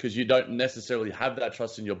be, because you don't necessarily have that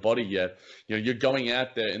trust in your body yet. You're going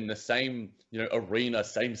out there in the same arena,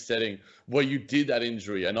 same setting where you did that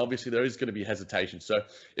injury, and obviously there is going to be hesitation. So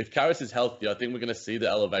if Caris is healthy, I think we're going to see the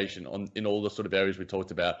elevation in all the sort of areas we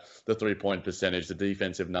talked about: the 3-point percentage, the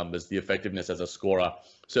defensive numbers, the effectiveness as a scorer.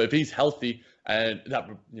 So if he's healthy and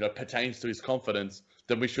that pertains to his confidence,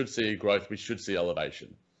 then we should see growth. We should see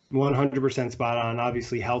elevation. 100% spot on.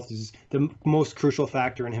 Obviously, health is the most crucial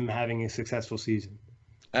factor in him having a successful season.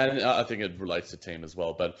 And I think it relates to team as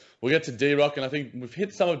well. But we'll get to D-Rock, and I think we've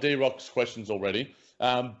hit some of D-Rock's questions already.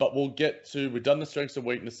 But we've done the strengths and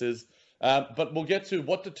weaknesses, but we'll get to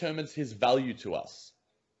what determines his value to us.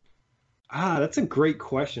 That's a great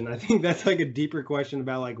question. I think that's like a deeper question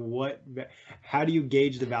about how do you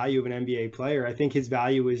gauge the value of an NBA player? I think his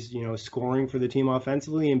value is, scoring for the team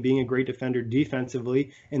offensively and being a great defender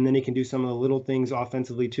defensively. And then he can do some of the little things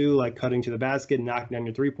offensively too, like cutting to the basket, knocking down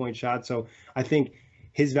your 3-point shot. So I think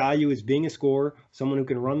his value is being a scorer, someone who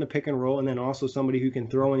can run the pick and roll, and then also somebody who can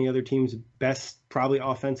throw in the other team's best, probably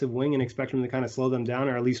offensive wing and expect them to kind of slow them down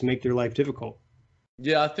or at least make their life difficult.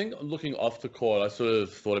 Yeah, I think looking off the court, I sort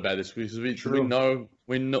of thought about this because we know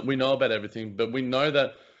about everything, but we know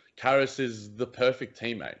that Caris is the perfect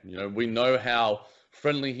teammate. We know how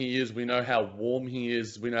friendly he is, we know how warm he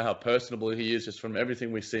is, we know how personable he is, just from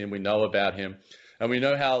everything we see and we know about him, and we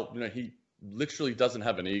know how he literally doesn't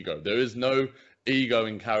have an ego. There is no ego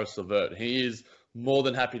in Caris LeVert. He is more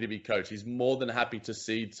than happy to be coached. He's more than happy to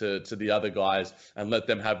cede to the other guys and let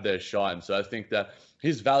them have their shine. So I think that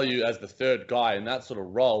his value as the third guy in that sort of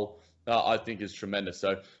role, I think is tremendous.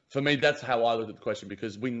 So for me, that's how I look at the question,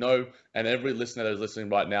 because we know, and every listener that is listening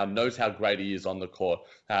right now knows how great he is on the court.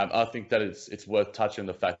 I think that it's worth touching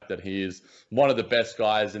the fact that he is one of the best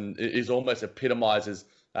guys and is almost epitomizes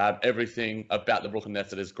everything about the Brooklyn Nets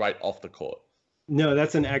that is great off the court. No,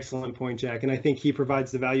 that's an excellent point, Jack. And I think he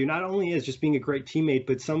provides the value not only as just being a great teammate,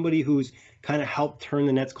 but somebody who's kind of helped turn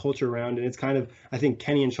the Nets culture around. And it's kind of, I think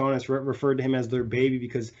Kenny and Sean has referred to him as their baby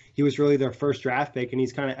because he was really their first draft pick. And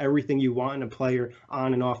he's kind of everything you want in a player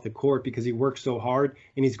on and off the court because he works so hard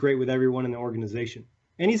and he's great with everyone in the organization.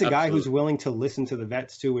 And he's a guy who's willing to listen to the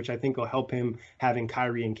vets too, which I think will help him having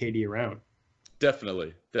Kyrie and KD around.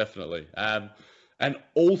 Definitely. An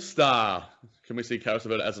all-star. Can we see Caris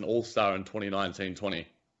LeVert as an all-star in 2019-20?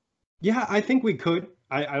 Yeah, I think we could.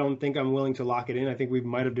 I don't think I'm willing to lock it in. I think we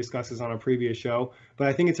might have discussed this on a previous show, but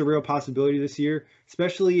I think it's a real possibility this year,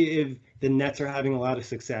 especially if the Nets are having a lot of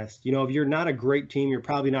success. If you're not a great team, you're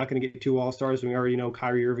probably not going to get 2 All-Stars. We already know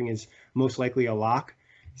Kyrie Irving is most likely a lock.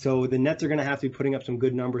 So the Nets are going to have to be putting up some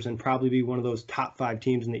good numbers and probably be one of those top 5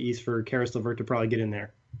 teams in the East for Caris LeVert to probably get in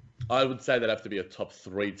there. I would say that'd have to be a top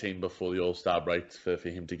 3 team before the All-Star break for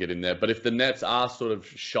him to get in there. But if the Nets are sort of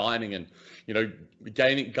shining and,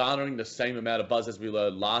 garnering the same amount of buzz as we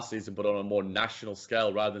learned last season, but on a more national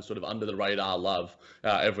scale rather than sort of under the radar love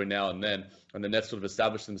every now and then, and the Nets sort of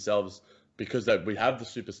establish themselves because we have the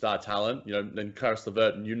superstar talent, then Caris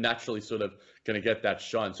LeVert, and you're naturally sort of going to get that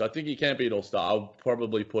shine. So I think he can be an All-Star. I'll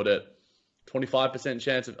probably put it 25%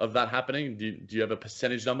 chance of that happening. Do you have a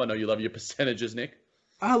percentage number? I know you love your percentages, Nick.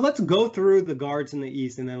 Let's go through the guards in the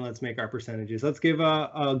East, and then let's make our percentages. Let's give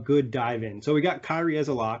a good dive in. So we got Kyrie as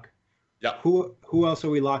a lock. Yeah. Who else are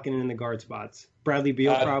we locking in the guard spots? Bradley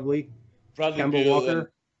Beal, probably. Kemba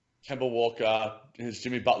Walker. Kemba Walker. Is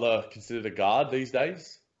Jimmy Butler considered a guard these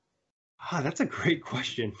days? That's a great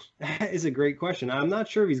question. That is a great question. I'm not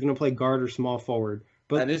sure if he's going to play guard or small forward.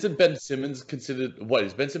 But, and isn't Ben Simmons considered?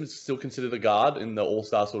 Is Ben Simmons still considered a guard in the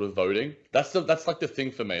All-Star sort of voting? That's like the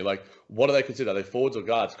thing for me. Like, what do they consider? Are they forwards or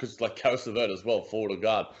guards? Because like Caris LeVert as well, forward or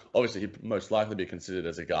guard. Obviously, he'd most likely be considered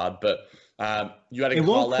as a guard. But you had a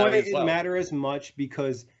Kyle Lowry as well. It won't quite matter as much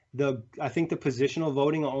because I think the positional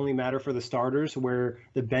voting will only matter for the starters, where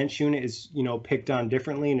the bench unit is picked on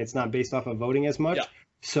differently and it's not based off of voting as much. Yeah.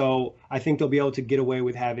 So I think they'll be able to get away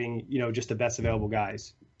with having just the best available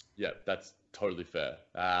guys. Yeah, that's totally fair.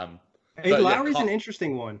 Lowry's an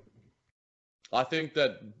interesting one. I think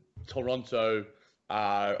that Toronto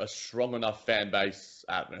are a strong enough fan base,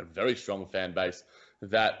 a very strong fan base,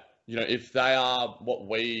 that if they are what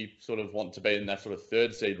we sort of want to be in that sort of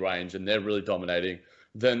 3rd seed range and they're really dominating,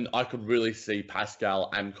 then I could really see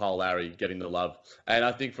Pascal and Kyle Lowry getting the love. And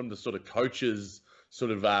I think from the sort of coaches,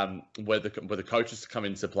 sort of where the coaches come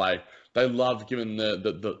into play, they love giving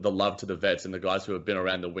the love to the vets and the guys who have been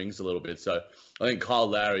around the wings a little bit. So I think Kyle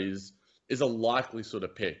Lowry is a likely sort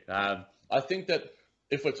of pick. I think that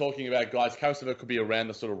if we're talking about guys, Caris LeVert could be around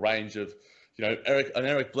the sort of range of an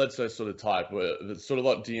Eric Bledsoe sort of type, where it's sort of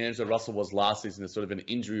like D'Angelo Russell was last season, as sort of an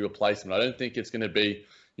injury replacement. I don't think it's going to be,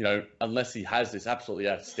 unless he has this absolutely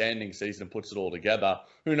outstanding season and puts it all together.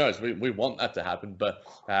 Who knows? We want that to happen, but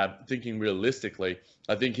thinking realistically,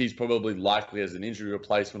 I think he's probably likely as an injury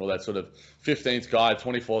replacement or that sort of 15th guy,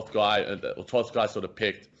 24th guy, or 12th guy sort of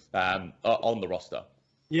picked on the roster.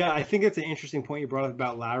 Yeah, I think it's an interesting point you brought up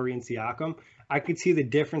about Lowry and Siakam. I could see the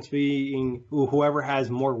difference being whoever has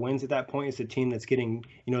more wins at that point is the team that's getting,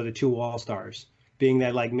 the 2 All-Stars. Being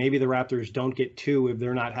that, like, maybe the Raptors don't get 2 if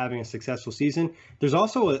they're not having a successful season. There's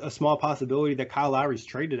also a small possibility that Kyle Lowry's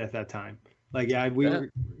traded at that time. Like,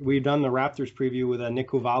 we've done the Raptors preview with Nick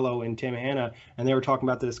Cuvallo and Tim Hanna, and they were talking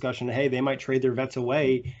about the discussion, hey, they might trade their vets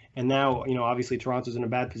away. And now, obviously Toronto's in a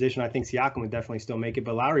bad position. I think Siakam would definitely still make it,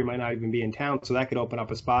 but Lowry might not even be in town, so that could open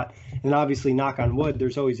up a spot. And obviously, knock on wood,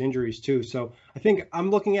 there's always injuries too. So I think I'm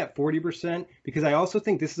looking at 40% because I also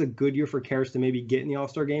think this is a good year for Caris to maybe get in the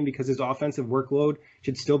All-Star game because his offensive workload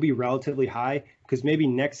should still be relatively high because maybe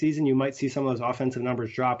next season you might see some of those offensive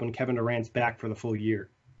numbers drop when Kevin Durant's back for the full year.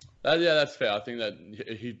 Yeah, that's fair. I think that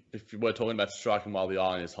if we're talking about striking while the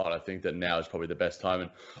iron is hot, I think that now is probably the best time.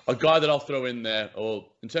 And a guy that I'll throw in there, or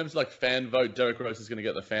in terms of like fan vote, Derrick Rose is going to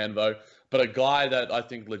get the fan vote. But a guy that I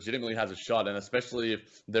think legitimately has a shot, and especially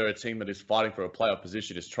if they're a team that is fighting for a playoff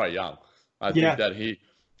position, is Trae Young. I think that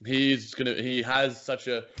he has such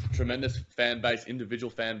a tremendous fan base,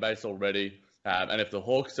 individual fan base already. And if the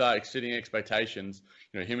Hawks are exceeding expectations,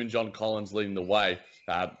 him and John Collins leading the way,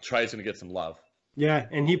 Trae's going to get some love. Yeah,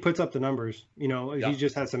 and he puts up the numbers. He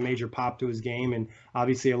just has some major pop to his game, and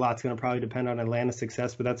obviously a lot's going to probably depend on Atlanta's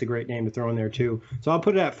success, but that's a great name to throw in there too. So I'll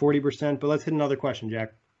put it at 40%, but let's hit another question,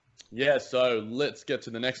 Jack. Yeah, so let's get to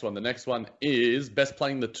the next one. The next one is best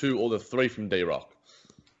playing the 2 or the 3 from D-Rock.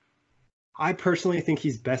 I personally think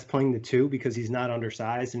he's best playing the 2 because he's not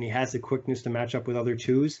undersized and he has the quickness to match up with other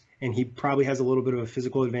 2s, and he probably has a little bit of a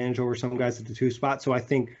physical advantage over some guys at the 2 spot. So I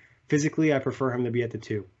think physically I prefer him to be at the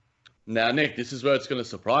 2. Now, Nick, this is where it's going to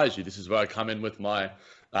surprise you. This is where I come in with my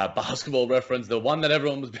basketball reference, the one that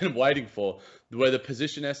everyone has been waiting for, where the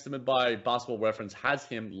position estimate by basketball reference has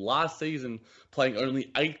him last season playing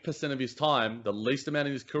only 8% of his time, the least amount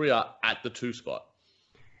in his career, at the 2 spot.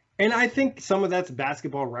 And I think some of that's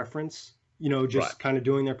basketball reference, kind of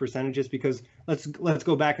doing their percentages, because let's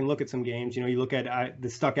go back and look at some games. You look at the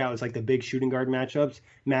stuck out is like the big shooting guard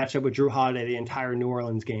matchup with Drew Holiday the entire New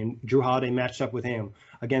Orleans game. Drew Holiday matched up with him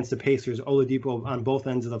against the Pacers, Oladipo on both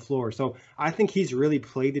ends of the floor. So I think he's really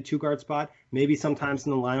played the 2 guard spot. Maybe sometimes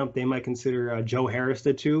in the lineup they might consider Joe Harris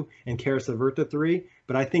the 2 and Caris LeVert the 3.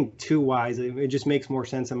 But I think 2-wise, it just makes more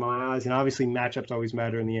sense in my eyes. And obviously matchups always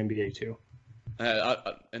matter in the NBA too.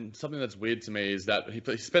 And something that's weird to me is that he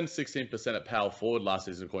spent 16% at power forward last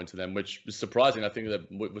season, according to them, which is surprising. I think that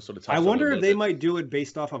we're sort of touched on. I wonder if they might do it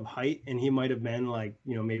based off of height, and he might have been like,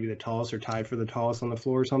 maybe the tallest or tied for the tallest on the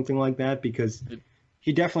floor or something like that, because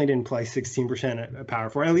he definitely didn't play 16% at power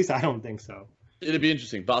forward. At least I don't think so. It'd be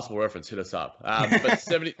interesting. Basketball reference, hit us up. But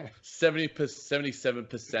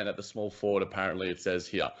 77% at the small forward, apparently, it says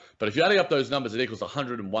here. But if you're adding up those numbers, it equals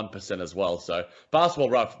 101% as well. So basketball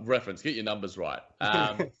reference, get your numbers right.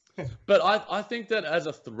 But I think that as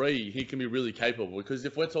a 3, he can be really capable, because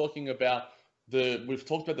if we're talking about we've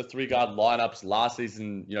talked about the 3 guard lineups last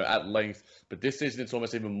season, at length, but this season it's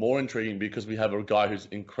almost even more intriguing because we have a guy who's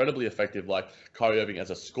incredibly effective, like Kyrie Irving, as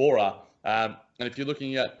a scorer. And if you're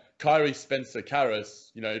looking at Kyrie, Spencer,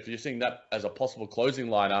 Caris, if you're seeing that as a possible closing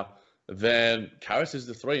lineup, then Caris is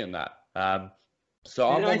the 3 in that. So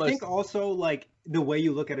I think also like the way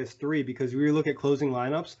you look at his 3, because we look at closing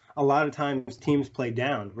lineups, a lot of times teams play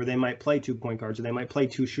down where they might play 2 point guards or they might play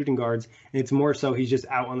 2 shooting guards. And it's more so he's just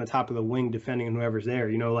out on the top of the wing defending whoever's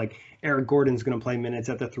there. Like Eric Gordon's going to play minutes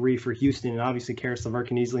at the 3 for Houston, and obviously Caris LeVert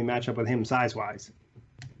can easily match up with him size-wise.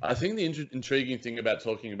 I think the intriguing thing about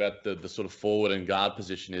talking about the sort of forward and guard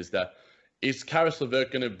position is that is Caris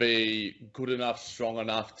LeVert going to be good enough, strong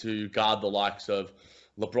enough to guard the likes of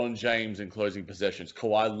LeBron James in closing possessions,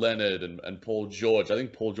 Kawhi Leonard and Paul George? I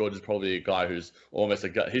think Paul George is probably a guy who's almost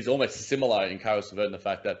similar in Caris LeVert in the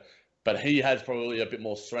fact that, but he has probably a bit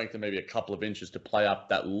more strength and maybe a couple of inches to play up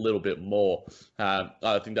that little bit more.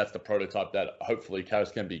 I think that's the prototype that hopefully Caris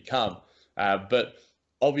can become. But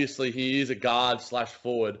obviously, he is a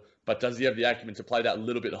guard/forward, but does he have the acumen to play that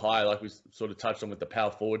little bit higher, like we sort of touched on with the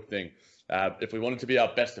power forward thing? If we wanted to be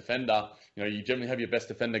our best defender, you generally have your best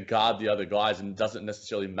defender guard the other guys, and it doesn't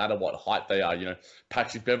necessarily matter what height they are.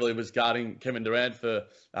 Patrick Beverley was guarding Kevin Durant for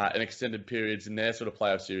an extended periods in their sort of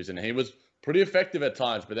playoff series, and he was pretty effective at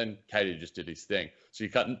times, but then KD just did his thing. So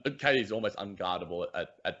KD's almost unguardable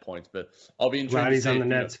at points, but I'll be intrigued. Glad he's on the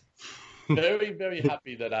Nets. very, very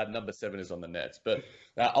happy that number 7 is on the Nets. But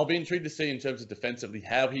I'll be intrigued to see in terms of defensively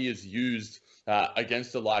how he is used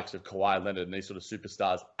against the likes of Kawhi Leonard and these sort of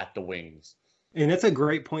superstars at the wings. And that's a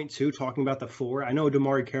great point, too, talking about the 4. I know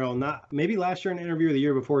DeMarre Carroll, maybe last year in an interview or the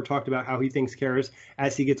year before, talked about how he thinks Caris,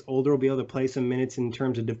 as he gets older, will be able to play some minutes in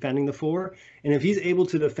terms of defending the 4. And if he's able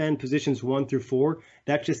to defend positions 1 through 4,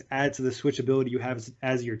 that just adds to the switchability you have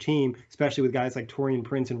as your team, especially with guys like Taurean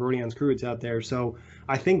Prince and Rodion Krutz out there. So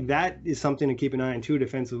I think that is something to keep an eye on, too,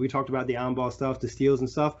 defensively. We talked about the on-ball stuff, the steals and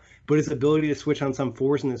stuff, but his ability to switch on some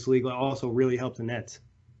 4s in this league will also really help the Nets.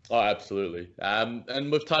 Oh, absolutely.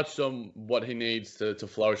 And we've touched on what he needs to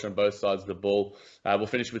flourish on both sides of the ball. We'll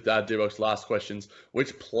finish with D-Rock's last questions.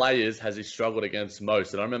 Which players has he struggled against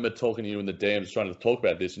most? And I remember talking to you in the DMs trying to talk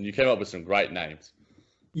about this, and you came up with some great names.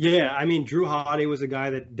 Yeah, I mean, Drew Holiday was a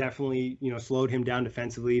guy that definitely, slowed him down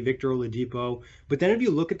defensively, Victor Oladipo. But then if you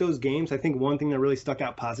look at those games, I think one thing that really stuck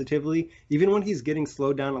out positively, even when he's getting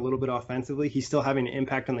slowed down a little bit offensively, he's still having an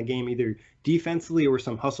impact on the game, either defensively or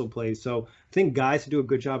some hustle plays. So I think guys do a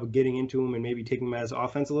good job of getting into him and maybe taking him out of his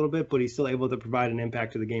offense a little bit, but he's still able to provide an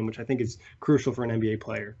impact to the game, which I think is crucial for an NBA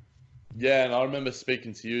player. Yeah, and I remember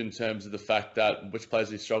speaking to you in terms of the fact that which players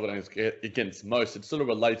he's struggled against most. It sort of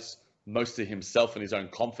relates most to himself and his own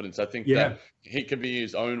confidence. I think that he can be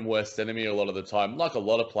his own worst enemy a lot of the time. Like a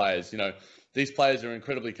lot of players, these players are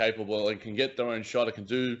incredibly capable and can get their own shot and can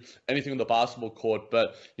do anything on the basketball court.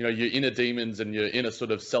 But, your inner demons and your inner sort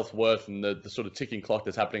of self-worth and the sort of ticking clock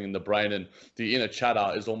that's happening in the brain and the inner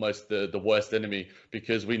chatter is almost the worst enemy,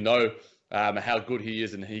 because we know how good he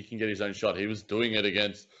is and he can get his own shot. He was doing it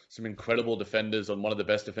against some incredible defenders on one of the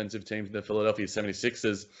best defensive teams in the Philadelphia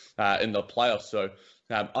 76ers in the playoffs. So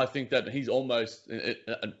I think that he's almost,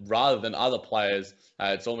 rather than other players,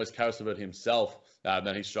 it's almost Caris LeVert himself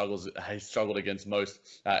that he struggled against most.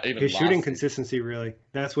 Even his shooting consistency, really.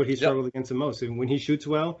 That's what he struggled against the most. And when he shoots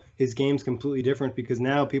well, his game's completely different, because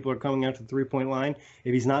now people are coming out to the three-point line.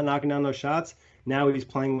 If he's not knocking down those shots, now he's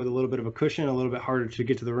playing with a little bit of a cushion, a little bit harder to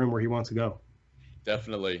get to the rim where he wants to go.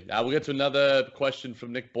 Definitely. We'll get to another question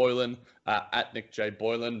from Nick Boylan, at Nick J.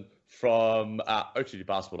 Boylan, from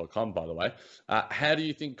OTGBasketball.com, by the way. How do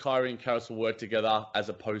you think Kyrie and Caris will work together as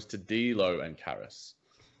opposed to D'Lo and Caris?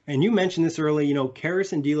 And you mentioned this early,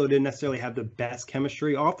 Caris and D'Lo didn't necessarily have the best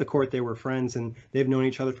chemistry. Off the court, they were friends, and they've known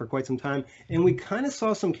each other for quite some time. And we kind of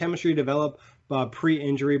saw some chemistry develop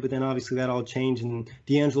pre-injury, but then obviously that all changed, and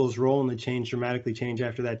D'Angelo's role in the dramatically changed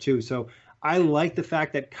after that too. So I like the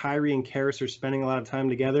fact that Kyrie and Caris are spending a lot of time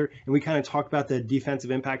together, and we kind of talked about the defensive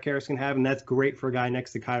impact Caris can have, and that's great for a guy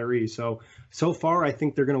next to Kyrie. So far, I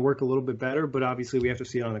think they're going to work a little bit better, but obviously we have to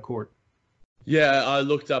see it on the court. Yeah, I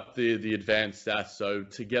looked up the advanced stats. So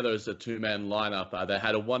together as a two-man lineup, they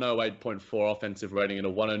had a 108.4 offensive rating and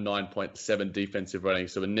a 109.7 defensive rating,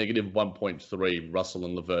 so a negative 1.3, Russell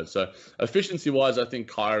and LeVert. So efficiency-wise, I think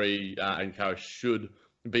Kyrie and Caris should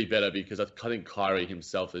be better, because I think Kyrie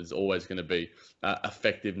himself is always going to be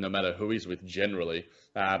effective no matter who he's with generally,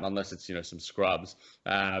 unless it's, some scrubs.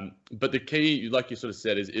 But the key, like you sort of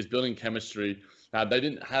said, is building chemistry. They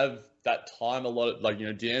didn't have that time a lot,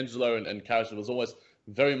 D'Angelo and Caris was always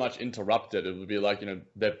very much interrupted. It would be like,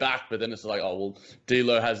 they're back, but then it's like, oh, well,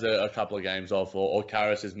 D'Lo has a couple of games off, or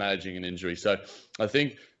Caris is managing an injury. So I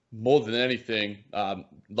think more than anything,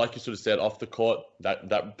 like you sort of said, off the court,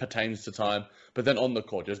 that pertains to time. But then on the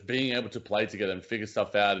court, just being able to play together and figure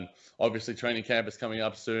stuff out. And obviously training camp is coming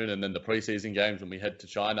up soon, and then the preseason games when we head to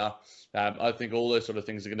China. I think all those sort of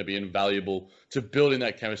things are going to be invaluable to building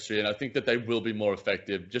that chemistry. And I think that they will be more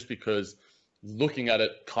effective, just because looking at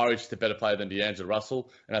it, Kyrie's just a better player than D'Angelo Russell.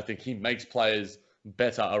 And I think he makes players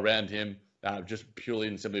better around him, just purely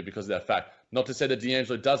and simply because of that fact. Not to say that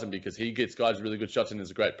D'Angelo doesn't, because he gets guys really good shots and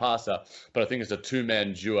is a great passer. But I think as a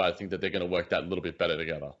two-man duo, I think that they're going to work that a little bit better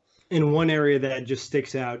together. In one area that just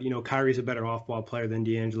sticks out, Kyrie's a better off-ball player than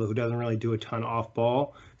D'Angelo, who doesn't really do a ton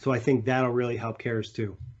off-ball. So I think that'll really help Caris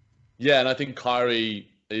too. Yeah, and I think Kyrie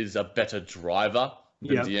is a better driver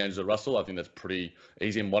than D'Angelo Russell. I think that's pretty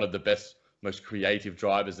easy, and one of the best, most creative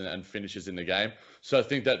drivers and finishers in the game. So I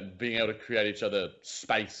think that being able to create each other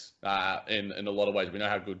space in a lot of ways, we know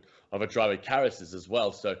how good of a driver Caris is as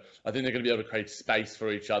well. So I think they're going to be able to create space for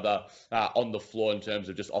each other on the floor in terms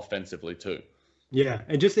of just offensively too. Yeah,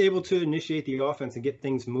 and just able to initiate the offense and get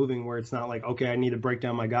things moving where it's not like, okay, I need to break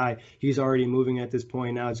down my guy. He's already moving at this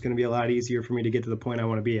point. Now it's going to be a lot easier for me to get to the point I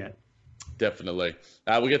want to be at. Definitely.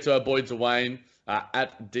 We'll get to our boy Dwayne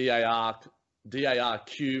at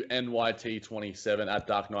DARQNYT27 at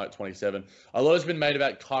Dark Knight 27. A lot has been made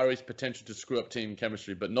about Kyrie's potential to screw up team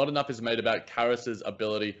chemistry, but not enough is made about Caris's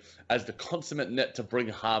ability as the consummate net to bring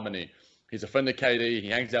harmony. He's a friend of KD. He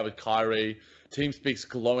hangs out with Kyrie. Team speaks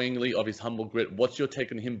glowingly of his humble grit. What's your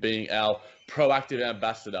take on him being our proactive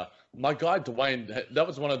ambassador? My guy, Dwayne, that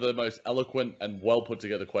was one of the most eloquent and well put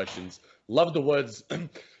together questions. Love the words.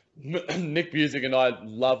 Nick Busick and I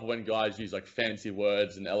love when guys use like fancy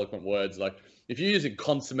words and eloquent words. Like if you're using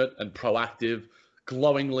consummate and proactive,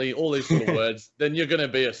 glowingly, all these sort of words, then you're going to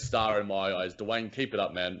be a star in my eyes. Dwayne, keep it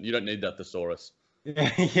up, man. You don't need that thesaurus.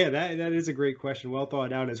 Yeah, that is a great question. Well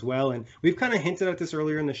thought out as well. And we've kind of hinted at this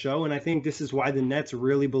earlier in the show, and I think this is why the Nets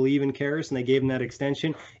really believe in Caris, and they gave him that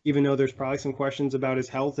extension, even though there's probably some questions about his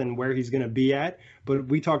health and where he's going to be at. But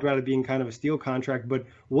we talked about it being kind of a steal contract. But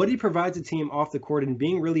what he provides a team off the court and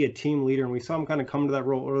being really a team leader, and we saw him kind of come to that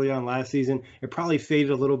role early on last season. It probably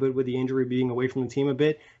faded a little bit with the injury being away from the team a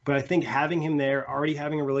bit. But I think having him there, already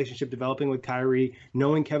having a relationship developing with Kyrie,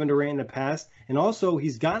 knowing Kevin Durant in the past, and also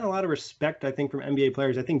he's gotten a lot of respect, I think, from NBA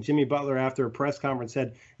players. I think Jimmy Butler, after a press conference,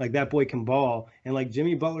 said, like, that boy can ball. And, like,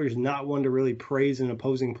 Jimmy Butler is not one to really praise an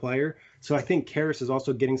opposing player. So I think Caris is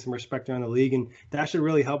also getting some respect around the league, and that should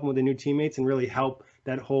really help him with the new teammates and really help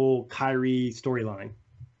that whole Kyrie storyline.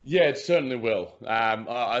 Yeah, it certainly will.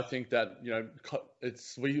 I think that, you know,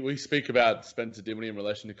 we speak about Spencer Dinwiddie in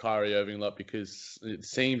relation to Kyrie Irving a lot because it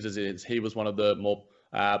seems as if he was one of the more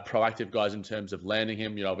proactive guys in terms of landing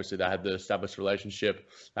him. You know, obviously they had the established relationship,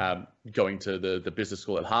 going to the business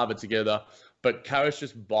school at Harvard together. But Caris,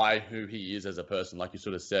 just by who he is as a person, like you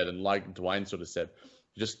sort of said, and like Dwayne sort of said,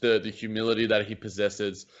 just the humility that he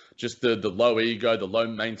possesses, just the low ego, the low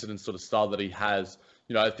maintenance sort of style that he has.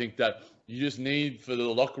 You know, I think that you just need, for the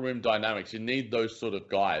locker room dynamics, you need those sort of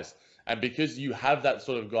guys. And because you have that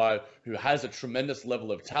sort of guy who has a tremendous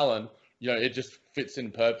level of talent, you know, it just fits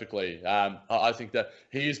in perfectly. I think that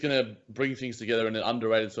he is going to bring things together in an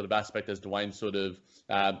underrated sort of aspect, as Dwayne sort of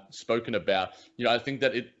spoken about. You know, I think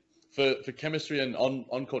that for chemistry and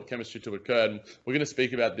on-court chemistry to occur, and we're going to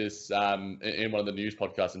speak about this in one of the news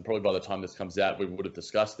podcasts, and probably by the time this comes out, we would have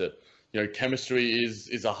discussed it. You know, chemistry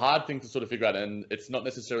is a hard thing to sort of figure out, and it's not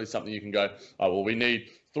necessarily something you can go, oh, well, we need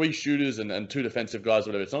 3 shooters and 2 defensive guys,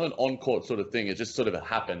 whatever. It's not an on-court sort of thing. It just sort of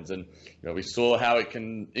happens. And, you know, we saw how it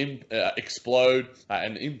can explode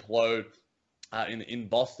and implode in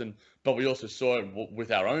Boston, but we also saw it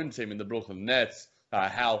with our own team in the Brooklyn Nets,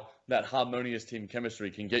 how that harmonious team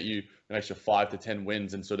chemistry can get you an extra 5 to 10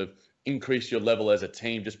 wins and sort of increase your level as a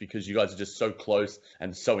team just because you guys are just so close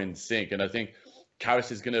and so in sync. And I think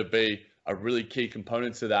Caris is going to be a really key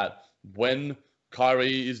component to that when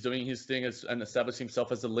Kyrie is doing his thing and establishing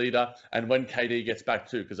himself as a leader, and when KD gets back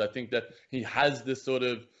too, because I think that he has this sort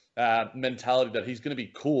of mentality that he's going to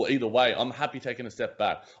be cool either way. I'm happy taking a step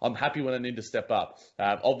back. I'm happy when I need to step up.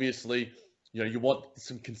 Obviously, you know, you want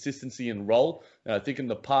some consistency in role. And I think in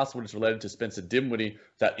the past, when it's related to Spencer Dinwiddie,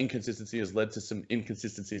 that inconsistency has led to some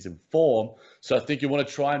inconsistencies in form. So I think you want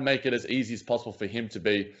to try and make it as easy as possible for him to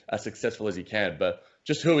be as successful as he can. But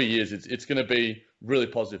just who he is, it's going to be really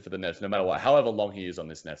positive for the Nets, no matter what, however long he is on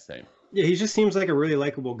this Nets team. Yeah, he just seems like a really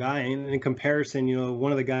likable guy. And in comparison, you know,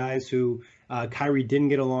 one of the guys who Kyrie didn't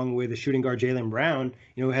get along with, the shooting guard Jaylen Brown,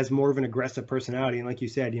 you know, has more of an aggressive personality. And like you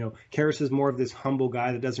said, you know, Caris is more of this humble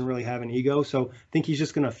guy that doesn't really have an ego. So I think he's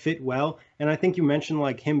just going to fit well. And I think you mentioned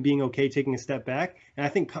like him being okay taking a step back. And I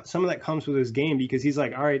think some of that comes with his game because he's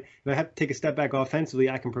like, all right, if I have to take a step back offensively,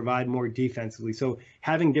 I can provide more defensively. So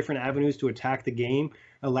having different avenues to attack the game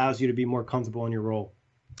allows you to be more comfortable in your role.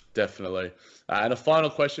 Definitely. And a final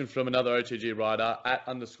question from another OTG writer,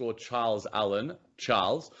 @_Charles Allen.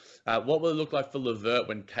 Charles, what will it look like for LeVert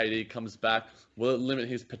when KD comes back? Will it limit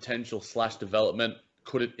his potential / development?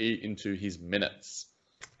 Could it eat into his minutes?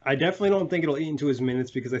 I definitely don't think it'll eat into his minutes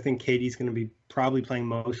because I think KD's going to be probably playing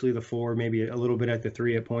mostly the 4, maybe a little bit at the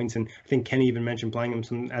 3 at points. And I think Kenny even mentioned playing him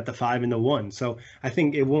some at the 5 and the 1. So I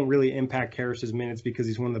think it won't really impact Caris's minutes because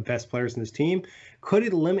he's one of the best players in this team. Could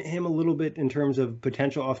it limit him a little bit in terms of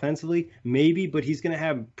potential offensively? Maybe, but he's going to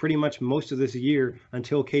have pretty much most of this year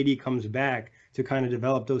until KD comes back to kind of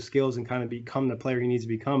develop those skills and kind of become the player he needs to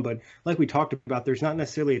become. But like we talked about, there's not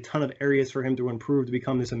necessarily a ton of areas for him to improve to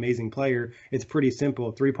become this amazing player. It's pretty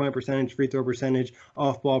simple: 3-point percentage, free throw percentage,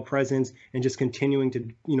 off-ball presence, and just continuing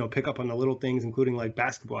to, you know, pick up on the little things, including like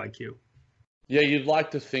basketball IQ. Yeah, you'd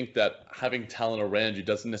like to think that having talent around you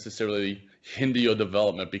doesn't necessarily hinder your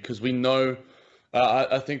development because we know,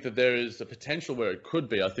 I think that there is a potential where it could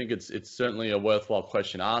be. I think it's certainly a worthwhile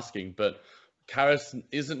question asking, but Karras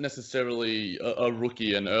isn't necessarily a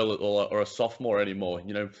rookie and early or a sophomore anymore.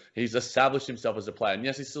 You know, he's established himself as a player, and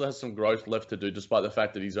yes, he still has some growth left to do, despite the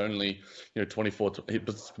fact that he's only, 24.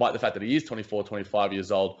 Despite the fact that he is 24, 25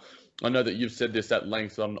 years old. I know that you've said this at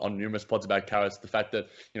length on numerous pods about Karras, the fact that,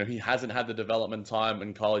 he hasn't had the development time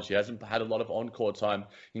in college. He hasn't had a lot of on-court time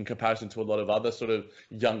in comparison to a lot of other sort of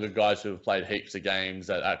younger guys who have played heaps of games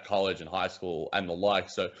at college and high school and the like.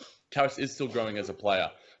 So Karras is still growing as a player.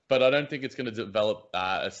 But I don't think it's going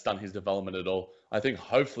to stunt his development at all. I think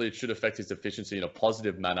hopefully it should affect his efficiency in a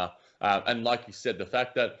positive manner. And like you said, the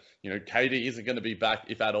fact that, KD isn't going to be back,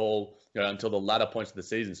 if at all, until the latter points of the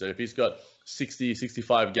season. So if he's got 60,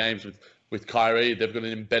 65 games with Kyrie, they've got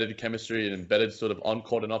an embedded chemistry, an embedded sort of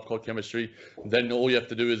on-court and off-court chemistry, then all you have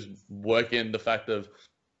to do is work in the fact of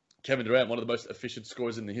Kevin Durant, one of the most efficient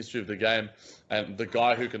scorers in the history of the game, and the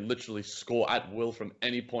guy who can literally score at will from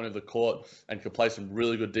any point of the court and can play some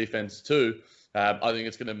really good defense too. I think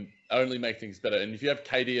it's going to only make things better. And if you have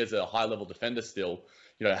KD as a high-level defender still,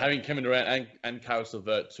 having Kevin Durant and Caris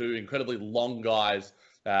LeVert, two incredibly long guys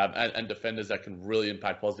and defenders that can really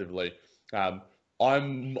impact positively.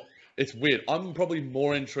 It's weird. I'm probably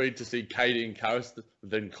more intrigued to see KD and Caris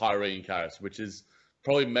than Kyrie and Caris, which is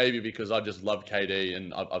probably maybe because I just love KD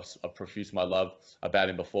and I've profused my love about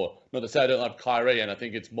him before. Not to say I don't love Kyrie, and I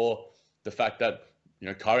think it's more the fact that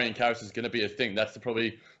Kyrie and Caris is going to be a thing. That's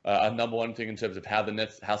probably a number one thing in terms of how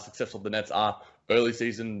successful the Nets are early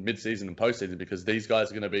season, mid season, and postseason, because these guys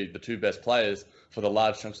are going to be the two best players for the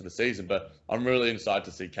large chunks of the season. But I'm really excited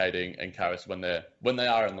to see KD and Caris when they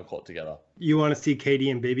are on the court together. You want to see KD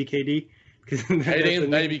and baby KD? KD and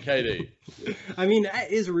baby KD. I mean,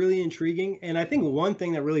 that is really intriguing. And I think one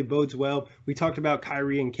thing that really bodes well, we talked about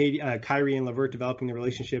Kyrie and LeVert developing the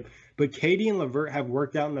relationship, but KD and LeVert have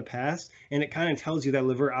worked out in the past, and it kind of tells you that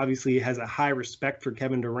LeVert obviously has a high respect for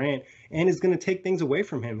Kevin Durant and is going to take things away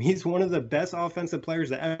from him. He's one of the best offensive players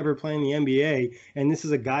to ever play in the NBA, and this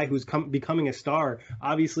is a guy who's becoming a star.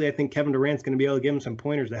 Obviously, I think Kevin Durant's going to be able to give him some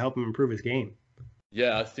pointers to help him improve his game.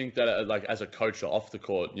 Yeah, I think that as a coach off the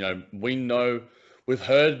court, we've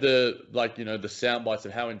heard the sound bites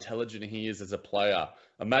of how intelligent he is as a player.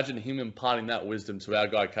 Imagine him imparting that wisdom to our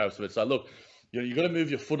guy Caris. It's like, look, you got to move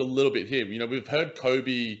your foot a little bit here. We've heard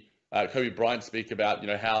Kobe Bryant speak about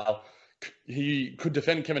how he could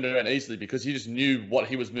defend Kevin Durant easily because he just knew what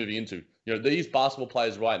he was moving into. These basketball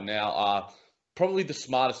players right now are probably the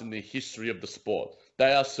smartest in the history of the sport.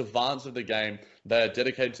 They are savants of the game. They are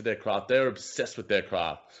dedicated to their craft. They're obsessed with their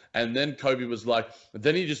craft. And then Kobe was like,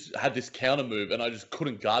 then he just had this counter move, and I just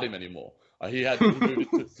couldn't guard him anymore. He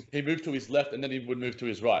moved to his left, and then he would move to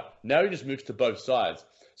his right. Now he just moves to both sides.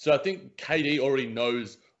 So I think KD already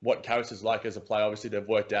knows what Caris is like as a player. Obviously, they've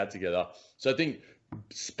worked out together. So I think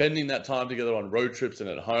spending that time together on road trips and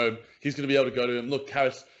at home, he's going to be able to go to him, look,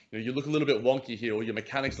 Caris, you look a little bit wonky here, or your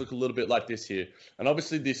mechanics look a little bit like this here. And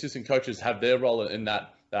obviously the assistant coaches have their role in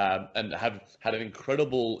that and have had an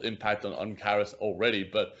incredible impact on Caris already.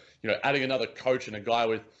 But, adding another coach and a guy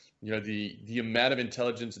with, the amount of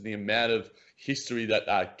intelligence and the amount of history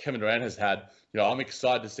that Kevin Durant has had, I'm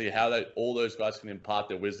excited to see how all those guys can impart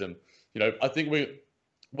their wisdom. I think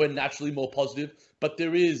we're naturally more positive, but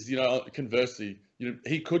there is, conversely,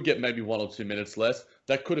 he could get maybe 1 or 2 minutes less.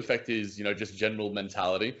 That could affect his, just general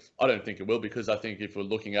mentality. I don't think it will, because I think if we're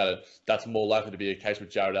looking at it, that's more likely to be a case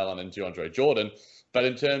with Jared Allen and DeAndre Jordan. But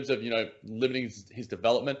in terms of, limiting his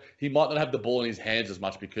development, he might not have the ball in his hands as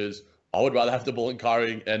much, because I would rather have the ball in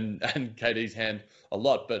Kyrie and KD's hand a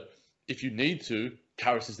lot. But if you need to,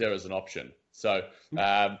 Caris is there as an option. So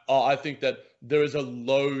I think that there is a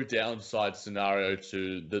low downside scenario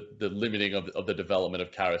to the limiting of the development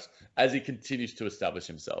of Caris as he continues to establish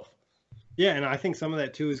himself. Yeah, and I think some of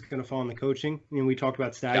that, too, is going to fall on the coaching. We talked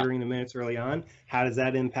about staggering the minutes early on. How does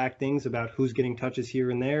that impact things about who's getting touches here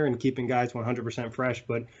and there and keeping guys 100% fresh?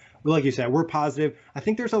 But like you said, we're positive. I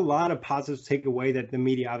think there's a lot of positives to take away that the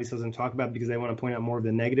media obviously doesn't talk about because they want to point out more of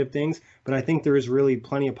the negative things. But I think there is really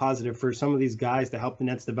plenty of positive for some of these guys to help the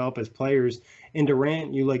Nets develop as players. And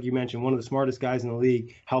Durant, like you mentioned, one of the smartest guys in the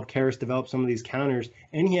league, helped Caris develop some of these counters.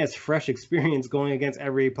 And he has fresh experience going against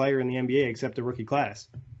every player in the NBA except the rookie class.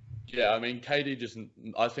 Yeah, I mean, KD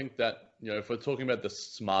I think that, if we're talking about the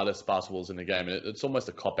smartest basketballs in the game, it's almost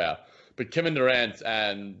a cop-out. But Kevin Durant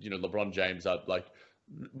and, LeBron James are we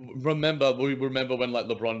remember when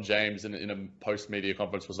LeBron James in a post-media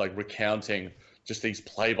conference was recounting just these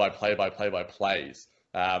play-by-play plays.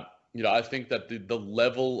 I think that the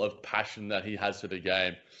level of passion that he has for the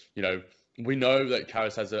game, we know that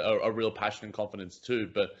Caris has a real passion and confidence too,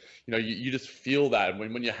 but you just feel that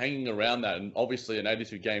when you're hanging around that, and obviously an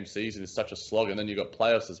 82-game season is such a slog, and then you've got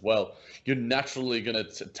playoffs as well, you're naturally going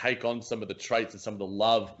to take on some of the traits and some of the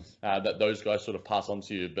love that those guys sort of pass on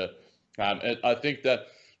to you. But I think that,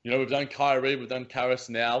 we've done Kyrie, we've done Caris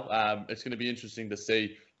now. It's going to be interesting to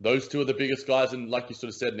see. Those two are the biggest guys, and like you sort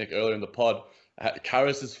of said, Nick, earlier in the pod,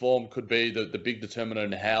 Caris's form could be the big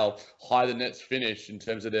determinant in how high the Nets finish in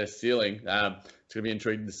terms of their ceiling. It's going to be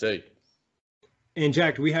intriguing to see. And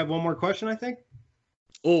Jack, do we have one more question, I think?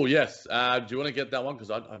 Oh, yes. Do you want to get that one? Because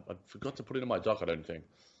I forgot to put it in my doc, I don't think.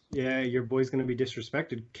 Yeah, your boy's going to be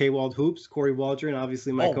disrespected. K-Wald Hoops, Corey Waldron,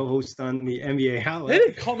 obviously my co-host on the NBA Outlet. He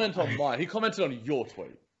didn't comment on mine. He commented on your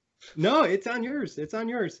tweet. No, it's on yours. It's on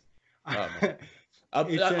yours. Oh,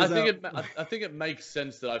 I think it makes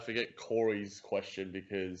sense that I forget Corey's question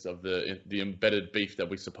because of the embedded beef that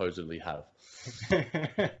we supposedly have.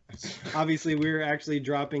 Obviously, we're actually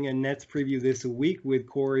dropping a Nets preview this week with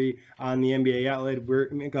Corey on the NBA Outlet.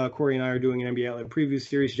 Corey and I are doing an NBA Outlet preview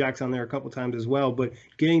series. Jack's on there a couple times as well. But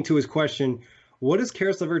getting to his question, what does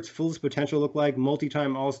Caris LeVert's fullest potential look like?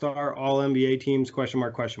 Multi-time All-Star, All-NBA teams, ?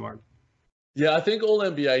 Yeah, I think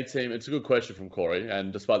All-NBA team, it's a good question from Corey.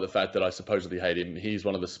 And despite the fact that I supposedly hate him, he's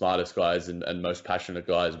one of the smartest guys and most passionate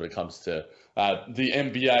guys when it comes to the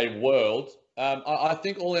NBA world. I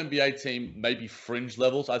think All-NBA team, maybe fringe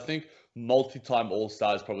levels. I think multi-time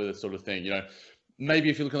All-Star is probably the sort of thing, maybe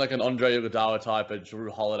if you're looking like an Andre Iguodala type, a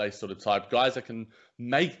Jrue Holiday sort of type, guys that can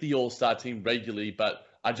make the All-Star team regularly, but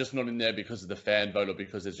are just not in there because of the fan vote or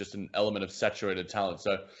because there's just an element of saturated talent.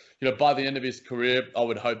 So, by the end of his career, I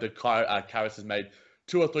would hope that Caris has made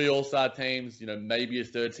 2 or 3 All-Star teams, maybe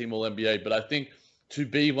his third team All-NBA. But I think to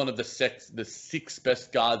be one of the 6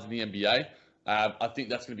 best guards in the NBA, I think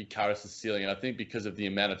that's going to be Caris' ceiling. And I think because of the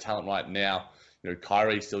amount of talent right now,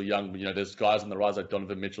 Kyrie's still young, but, there's guys on the rise like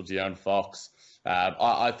Donovan Mitchell, De'Aaron Fox.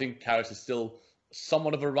 I think Caris is still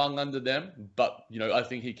somewhat of a rung under them, but, I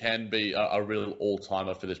think he can be a real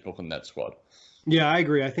all-timer for this Brooklyn Nets squad. Yeah, I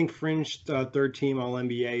agree. I think fringe third team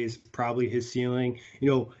All-NBA is probably his ceiling.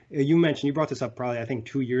 You brought this up probably, I think,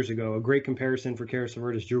 2 years ago. A great comparison for Caris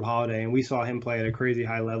LeVert is Jrue Holiday, and we saw him play at a crazy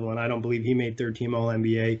high level, and I don't believe he made third team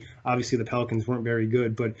All-NBA. Obviously, the Pelicans weren't very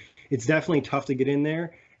good, but it's definitely tough to get in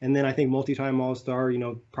there. And then I think multi-time All-Star,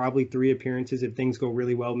 probably 3 appearances if things go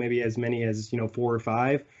really well, maybe as many as, 4 or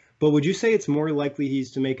 5. But would you say it's more likely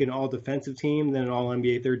he's to make an all-defensive team than an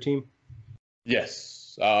All-NBA third team? Yes.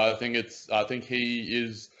 I think he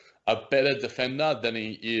is a better defender than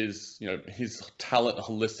he is, his talent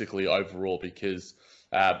holistically overall, because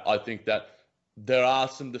I think that there are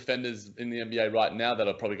some defenders in the NBA right now that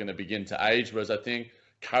are probably going to begin to age, whereas I think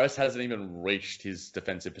Caris hasn't even reached his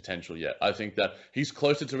defensive potential yet. I think that he's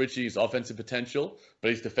closer to reaching his offensive potential,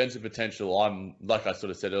 but his defensive potential, like I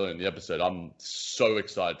sort of said earlier in the episode, I'm so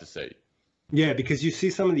excited to see. Yeah, because you see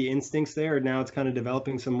some of the instincts there. Now it's kind of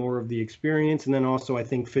developing some more of the experience. And then also, I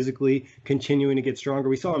think, physically continuing to get stronger.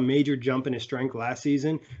 We saw a major jump in his strength last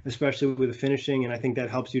season, especially with the finishing. And I think that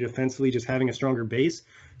helps you defensively, just having a stronger base.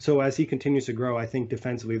 So as he continues to grow, I think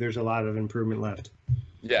defensively there's a lot of improvement left.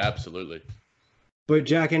 Yeah, absolutely. But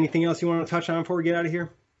Jack, anything else you want to touch on before we get out of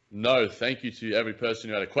here? No, thank you to every person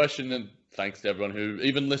who had a question. And thanks to everyone who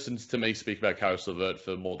even listens to me speak about Caris LeVert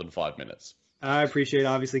for more than 5 minutes. I appreciate it.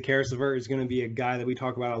 Obviously, Caris LeVert is going to be a guy that we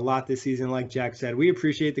talk about a lot this season. Like Jack said, we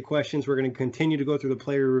appreciate the questions. We're going to continue to go through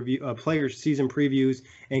the player season previews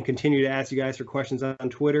and continue to ask you guys for questions on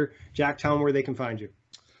Twitter. Jack, tell them where they can find you.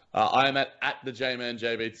 I am at the J-Man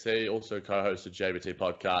JBT, also co-host of JBT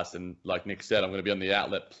podcast. And like Nick said, I'm going to be on the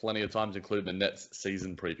outlet plenty of times, including the Nets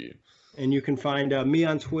season preview. And you can find me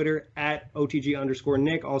on Twitter at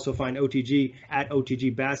OTG_Nick. Also find OTG at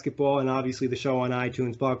OTG Basketball. And obviously the show on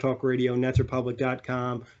iTunes, Blog Talk Radio,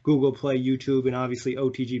 NetsRepublic.com, Google Play, YouTube, and obviously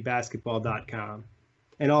OTGBasketball.com.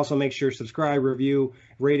 And also make sure subscribe, review.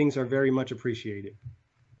 Ratings are very much appreciated.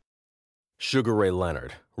 Sugar Ray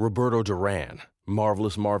Leonard, Roberto Duran,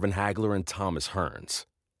 Marvelous Marvin Hagler, and Thomas Hearns.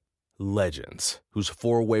 Legends, whose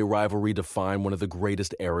four-way rivalry defined one of the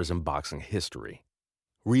greatest eras in boxing history.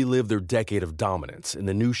 Relive their decade of dominance in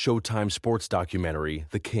the new Showtime sports documentary,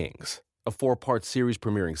 The Kings, a 4-part series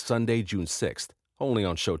premiering Sunday, June 6th, only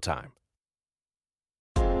on Showtime.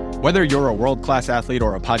 Whether you're a world-class athlete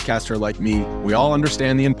or a podcaster like me, we all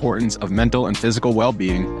understand the importance of mental and physical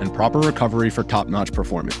well-being and proper recovery for top-notch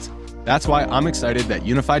performance. That's why I'm excited that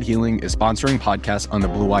Unified Healing is sponsoring podcasts on the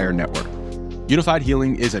Blue Wire Network. Unified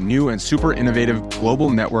Healing is a new and super innovative global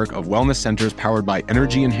network of wellness centers powered by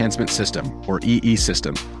Energy Enhancement System, or EE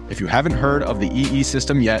System. If you haven't heard of the EE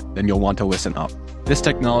System yet, then you'll want to listen up. This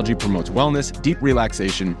technology promotes wellness, deep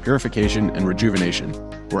relaxation, purification, and rejuvenation.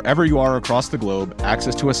 Wherever you are across the globe,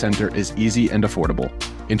 access to a center is easy and affordable.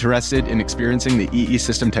 Interested in experiencing the EE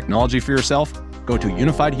System technology for yourself? Go to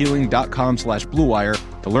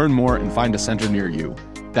unifiedhealing.com/bluewire to learn more and find a center near you.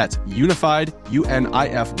 That's unified,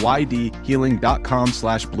 UNIFYD,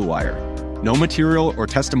 healing.com/bluewire. No material or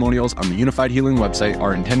testimonials on the Unified Healing website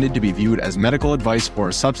are intended to be viewed as medical advice or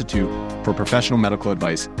a substitute for professional medical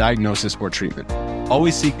advice, diagnosis, or treatment.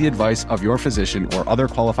 Always seek the advice of your physician or other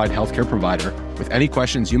qualified healthcare provider with any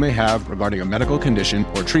questions you may have regarding a medical condition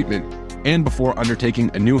or treatment and before undertaking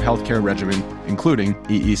a new healthcare regimen, including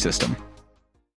EE System.